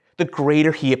 the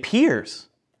greater he appears.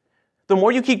 The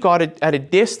more you keep God at a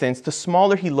distance, the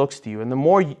smaller he looks to you, and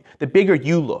the bigger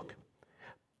you look.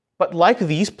 But like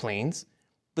these planes,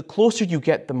 the closer you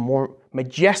get, the more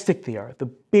majestic they are, the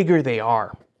bigger they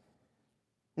are."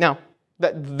 Now,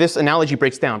 this analogy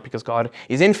breaks down because God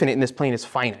is infinite and this plane is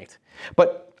finite.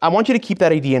 But I want you to keep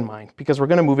that idea in mind because we're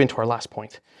going to move into our last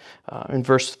point in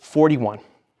verse 41.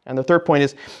 And the third point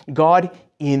is God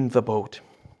in the boat.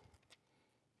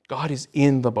 God is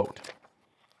in the boat.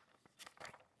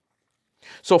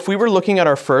 So if we were looking at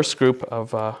our first group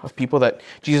of people that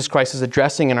Jesus Christ is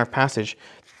addressing in our passage,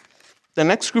 the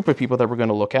next group of people that we're going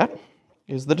to look at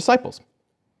is the disciples.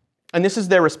 And this is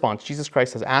their response. Jesus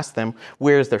Christ has asked them,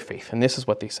 where is their faith? And this is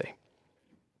what they say.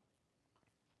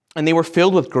 "And they were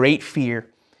filled with great fear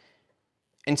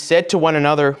and said to one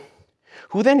another,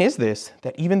 'Who then is this,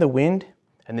 that even the wind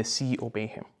and the sea obey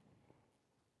him?'"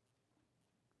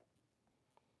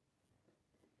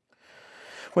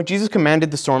 When Jesus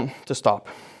commanded the storm to stop,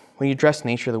 when he addressed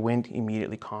nature, the wind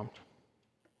immediately calmed.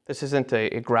 This isn't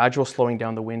a gradual slowing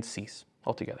down, the wind ceased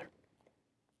altogether.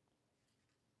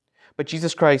 But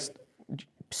Jesus Christ,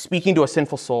 speaking to a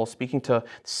sinful soul, speaking to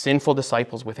sinful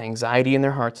disciples with anxiety in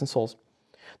their hearts and souls,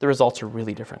 the results are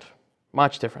really different,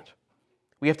 much different.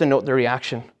 We have to note the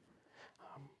reaction.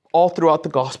 All throughout the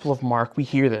Gospel of Mark, we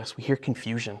hear this. We hear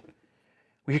confusion.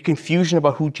 We hear confusion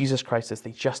about who Jesus Christ is.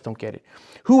 They just don't get it.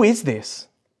 Who is this?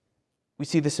 We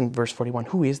see this in verse 41.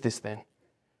 Who is this then?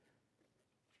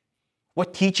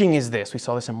 What teaching is this? We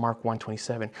saw this in Mark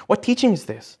 1:27. What teaching is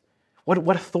this?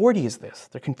 What authority is this?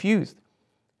 They're confused.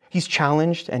 He's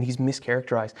challenged and he's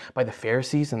mischaracterized by the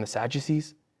Pharisees and the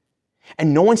Sadducees.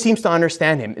 And no one seems to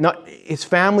understand him. His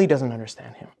family doesn't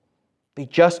understand him. They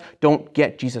just don't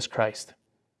get Jesus Christ.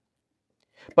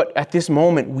 But at this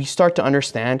moment, we start to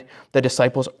understand the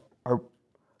disciples are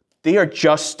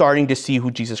just starting to see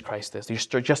who Jesus Christ is.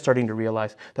 They're just starting to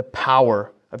realize the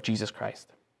power of Jesus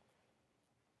Christ.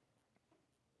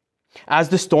 As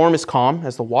the storm is calm,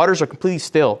 as the waters are completely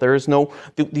still, there is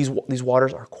these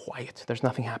waters are quiet. There's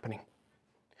nothing happening.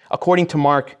 According to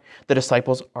Mark, the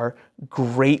disciples are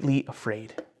greatly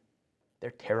afraid.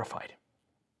 They're terrified.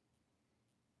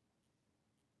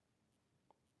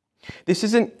 This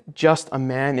isn't just a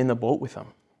man in the boat with them,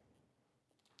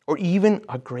 or even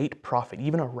a great prophet,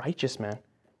 even a righteous man.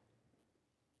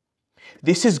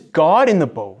 This is God in the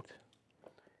boat.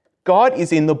 God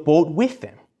is in the boat with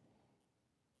them.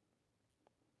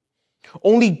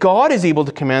 Only God is able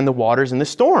to command the waters in the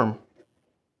storm.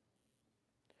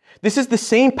 This is the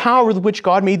same power with which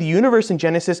God made the universe in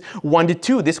Genesis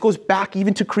 1-2. This goes back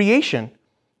even to creation.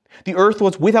 The earth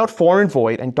was without form and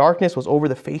void, and darkness was over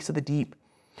the face of the deep.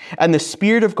 And the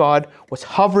Spirit of God was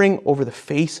hovering over the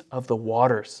face of the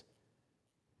waters.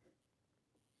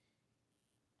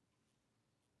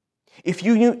 If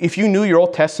you knew your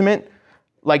Old Testament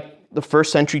like the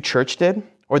first century church did,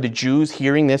 or the Jews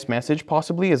hearing this message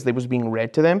possibly as it was being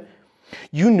read to them,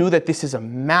 you knew that this is a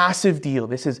massive deal.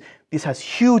 This has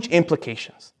huge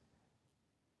implications.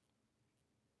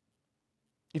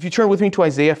 If you turn with me to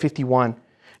Isaiah 51,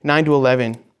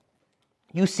 9-11,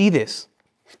 you see this.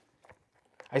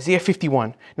 Isaiah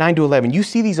 51, 9-11. You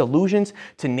see these allusions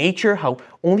to nature, how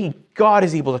only God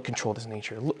is able to control this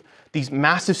nature. These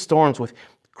massive storms with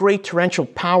great torrential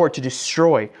power to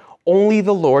destroy. Only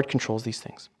the Lord controls these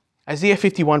things. Isaiah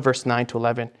 51, verse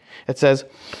 9-11. It says,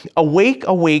 "Awake,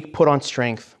 awake, put on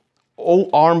strength, O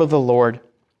arm of the Lord.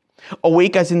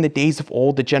 Awake as in the days of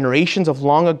old, the generations of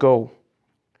long ago.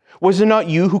 Was it not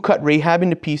you who cut Rahab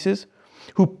into pieces,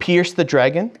 who pierced the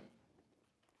dragon?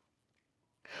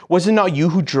 Was it not you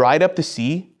who dried up the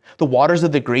sea, the waters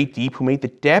of the great deep, who made the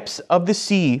depths of the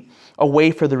sea a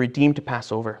way for the redeemed to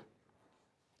pass over?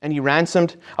 And the ransom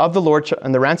of the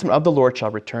Lord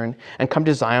shall return and come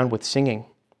to Zion with singing.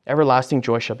 Everlasting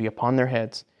joy shall be upon their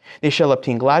heads. They shall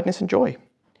obtain gladness and joy,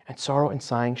 and sorrow and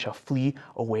sighing shall flee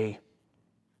away."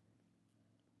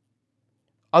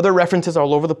 Other references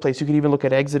all over the place. You could even look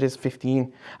at Exodus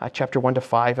 15, chapter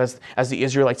 1-5, as the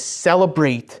Israelites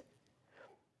celebrate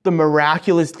the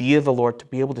miraculous deed of the Lord to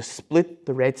be able to split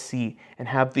the Red Sea and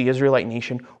have the Israelite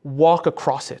nation walk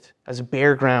across it as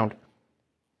bare ground.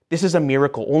 This is a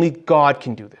miracle. Only God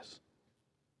can do this.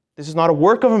 This is not a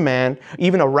work of a man,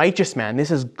 even a righteous man. This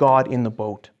is God in the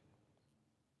boat.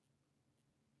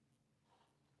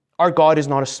 Our God is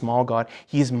not a small God.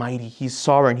 He is mighty. He's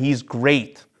sovereign. He is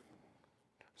great.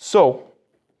 So,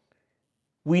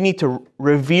 we need to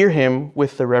revere him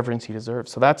with the reverence he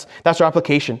deserves. So that's our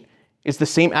application. It's the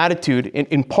same attitude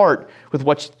in part with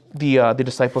what the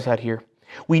disciples had here.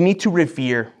 We need to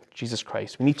revere Jesus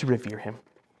Christ. We need to revere him.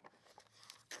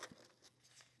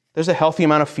 There's a healthy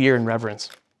amount of fear and reverence.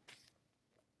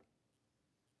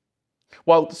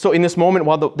 So in this moment,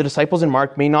 while the disciples in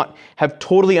Mark may not have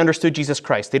totally understood Jesus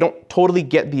Christ, they don't totally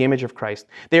get the image of Christ.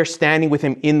 They are standing with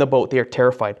him in the boat. They are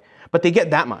terrified. But they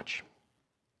get that much.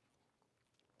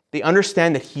 They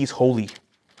understand that he's holy.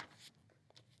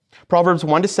 Proverbs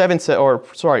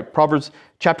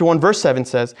chapter 1, verse 7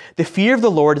 says, "The fear of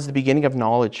the Lord is the beginning of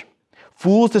knowledge.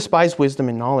 Fools despise wisdom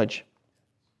and knowledge."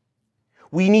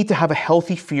 We need to have a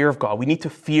healthy fear of God. We need to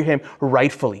fear him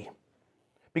rightfully.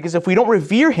 Because if we don't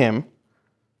revere him,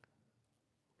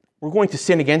 we're going to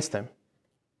sin against him.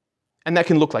 And that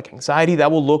can look like anxiety.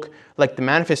 That will look like the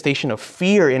manifestation of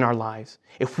fear in our lives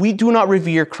if we do not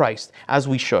revere Christ as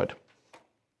we should.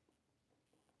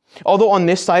 Although on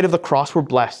this side of the cross we're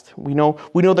blessed. We know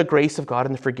the grace of God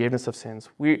and the forgiveness of sins.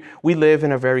 We live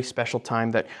in a very special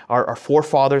time that our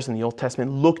forefathers in the Old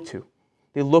Testament looked to.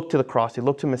 They looked to the cross. They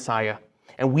looked to Messiah.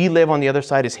 And we live on the other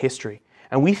side as history.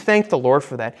 And we thank the Lord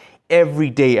for that every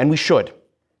day, and we should.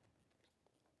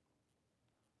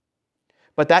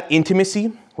 But that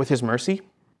intimacy with his mercy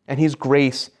and his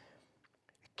grace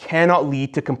cannot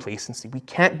lead to complacency. We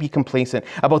can't be complacent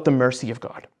about the mercy of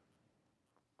God.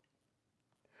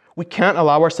 We can't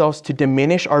allow ourselves to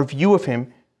diminish our view of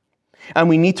him. And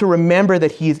we need to remember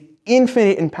that he is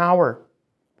infinite in power.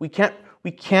 We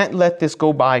can't let this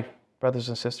go by, brothers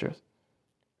and sisters.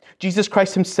 Jesus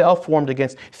Christ himself warned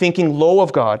against thinking low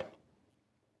of God.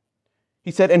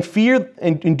 He said, and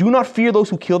do not fear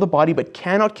those who kill the body, but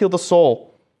cannot kill the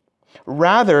soul.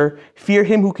 Rather, fear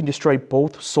him who can destroy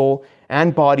both soul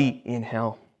and body in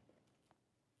hell.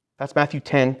 That's Matthew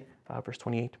 10, verse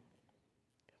 28.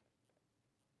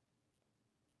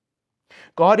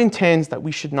 God intends that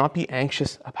we should not be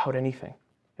anxious about anything.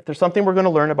 If there's something we're going to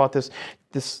learn about this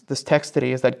text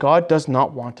today, is that God does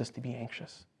not want us to be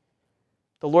anxious.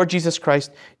 The Lord Jesus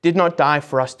Christ did not die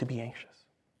for us to be anxious.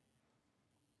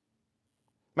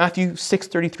 Matthew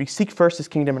 6:33, seek first his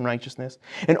kingdom and righteousness,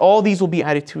 and all these will be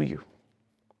added to you.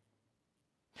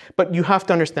 But you have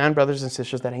to understand, brothers and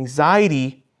sisters, that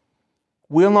anxiety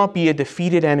will not be a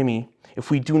defeated enemy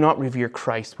if we do not revere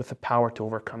Christ with the power to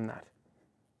overcome that.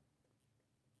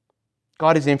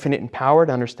 God is infinite in power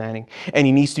and understanding, and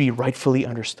he needs to be rightfully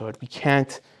understood. We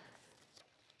can't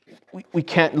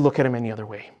look at him any other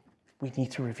way. We need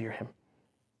to revere him.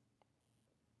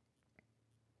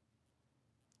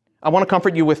 I want to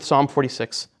comfort you with Psalm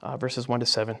 46, verses 1 to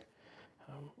 7.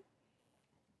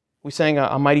 We sang,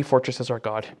 "A mighty fortress is our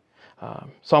God."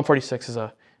 Psalm 46 is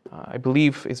I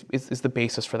believe, is the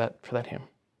basis for that hymn.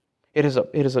 It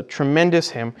is a tremendous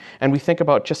hymn, and we think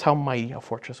about just how mighty a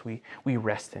fortress we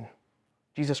rest in.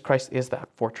 Jesus Christ is that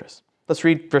fortress. Let's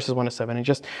read verses 1 to 7, and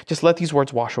just let these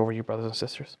words wash over you, brothers and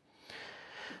sisters.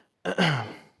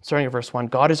 Starting at verse 1,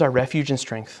 God is our refuge and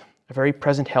strength, a very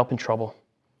present help in trouble.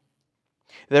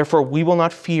 Therefore we will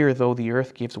not fear though the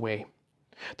earth gives way,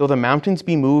 though the mountains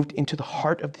be moved into the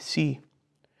heart of the sea,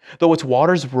 though its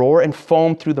waters roar and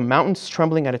foam through the mountains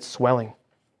trembling at its swelling.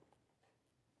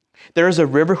 There is a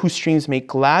river whose streams make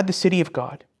glad the city of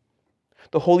God,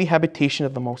 the holy habitation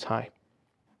of the Most High.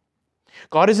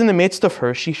 God is in the midst of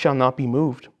her, she shall not be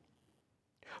moved.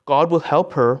 God will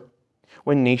help her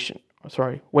when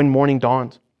morning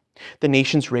dawns. The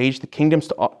nations rage, the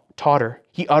kingdoms totter.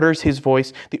 He utters his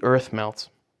voice, the earth melts.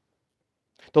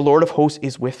 The Lord of hosts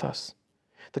is with us.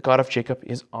 The God of Jacob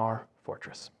is our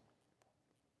fortress.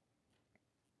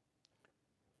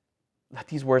 Let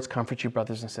these words comfort you,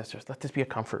 brothers and sisters. Let this be a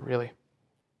comfort, really.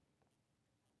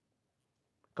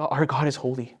 Our God is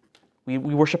holy. We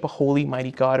worship a holy,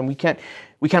 mighty God, and we can't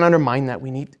undermine that.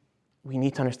 We need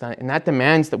to understand it. And that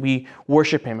demands that we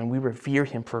worship him and we revere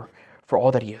him for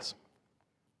all that he is.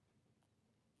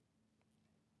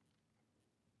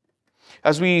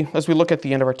 As we look at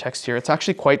the end of our text here, it's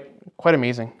actually quite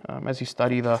amazing as you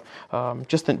study the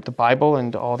Bible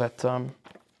and all that,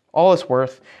 all its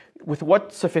worth, with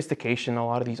what sophistication a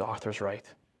lot of these authors write.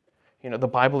 You know, the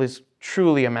Bible is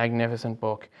truly a magnificent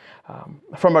book.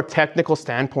 From a technical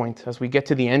standpoint, as we get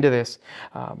to the end of this,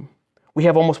 we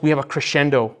have a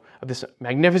crescendo of this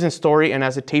magnificent story, and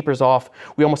as it tapers off,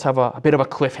 we almost have a bit of a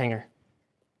cliffhanger.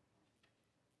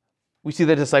 We see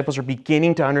the disciples are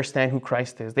beginning to understand who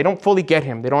Christ is. They don't fully get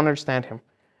him. They don't understand him.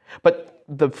 But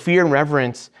the fear and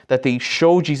reverence that they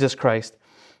show Jesus Christ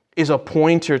is a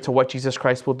pointer to what Jesus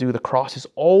Christ will do. The cross is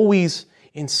always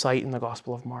in sight in the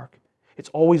Gospel of Mark. It's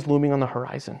always looming on the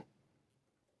horizon.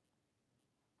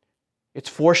 It's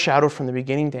foreshadowed from the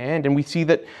beginning to end. And we see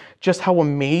that just how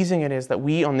amazing it is that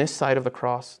we on this side of the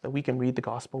cross, that we can read the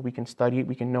Gospel, we can study it,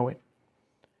 we can know it.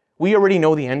 We already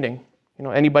know the ending. You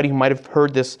know, anybody who might have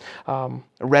heard this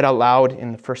read out loud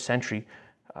in the first century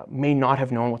may not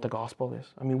have known what the gospel is.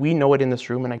 I mean, we know it in this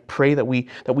room, and I pray that we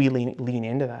lean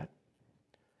into that.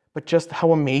 But just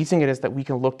how amazing it is that we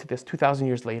can look to this 2,000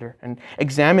 years later and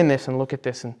examine this and look at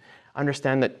this and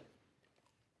understand that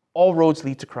all roads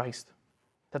lead to Christ.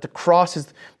 That the cross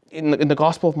is, in the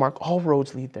Gospel of Mark, all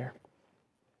roads lead there.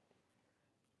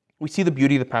 We see the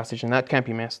beauty of the passage, and that can't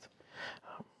be missed.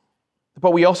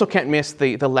 But we also can't miss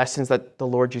the lessons that the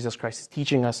Lord Jesus Christ is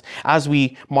teaching us as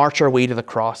we march our way to the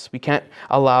cross. We can't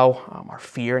allow our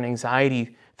fear and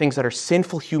anxiety, things that are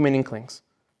sinful human inklings.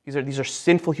 These are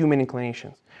sinful human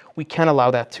inclinations. We can't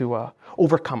allow that to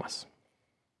overcome us.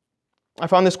 I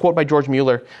found this quote by George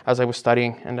Mueller as I was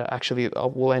studying, and actually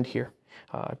we'll end here.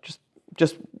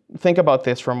 Just think about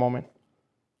this for a moment.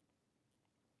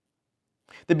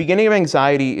 The beginning of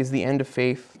anxiety is the end of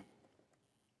faith.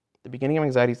 The beginning of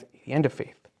anxiety is the end of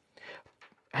faith.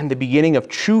 And the beginning of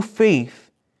true faith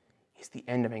is the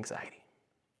end of anxiety.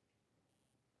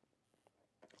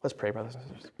 Let's pray, brothers and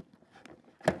sisters.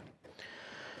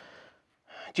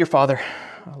 Dear Father,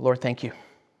 Lord, thank you.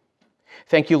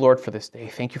 Thank you, Lord, for this day.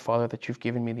 Thank you, Father, that you've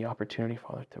given me the opportunity,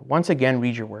 Father, to once again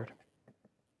read your word.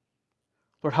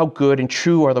 Lord, how good and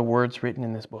true are the words written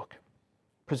in this book.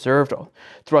 preserved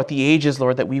throughout the ages,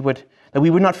 Lord, that we would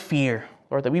not fear,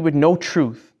 Lord, that we would know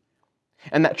truth.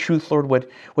 And that truth, Lord, would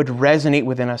resonate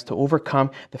within us to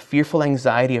overcome the fearful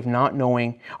anxiety of not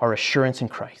knowing our assurance in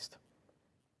Christ.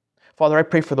 Father, I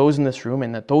pray for those in this room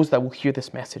and that those that will hear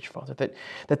this message, Father,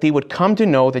 that they would come to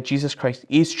know that Jesus Christ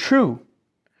is true.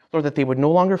 Lord, that they would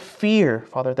no longer fear,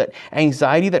 Father, that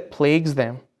anxiety that plagues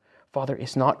them, Father,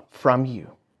 is not from you.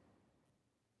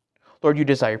 Lord, you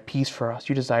desire peace for us.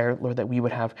 You desire, Lord, that we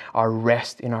would have our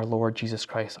rest in our Lord Jesus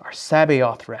Christ, our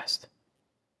Sabaoth rest.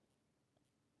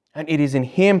 And it is in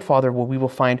Him, Father, where we will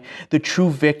find the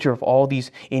true victor of all these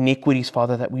iniquities,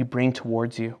 Father, that we bring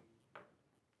towards you.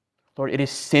 Lord, it is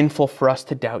sinful for us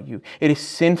to doubt you. It is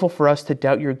sinful for us to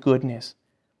doubt your goodness,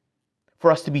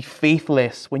 for us to be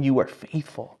faithless when you are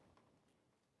faithful.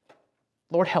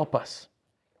 Lord, help us.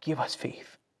 Give us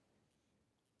faith.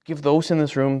 Give those in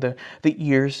this room the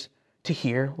ears to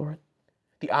hear, Lord,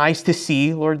 the eyes to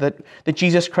see, Lord, that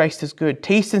Jesus Christ is good.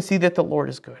 Taste and see that the Lord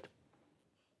is good.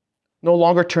 No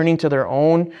longer turning to their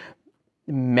own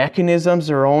mechanisms,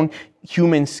 their own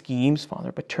human schemes,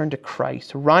 Father, but turn to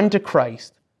Christ. Run to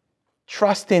Christ.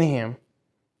 Trust in Him.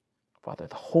 Father,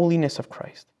 the holiness of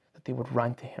Christ, that they would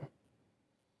run to Him.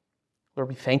 Lord,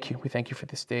 we thank you. We thank you for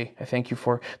this day. I thank you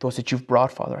for those that you've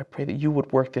brought, Father. I pray that you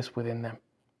would work this within them.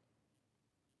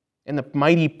 In the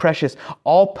mighty, precious,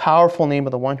 all-powerful name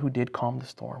of the one who did calm the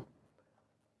storm,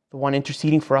 the one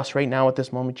interceding for us right now at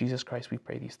this moment, Jesus Christ, we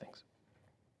pray these things.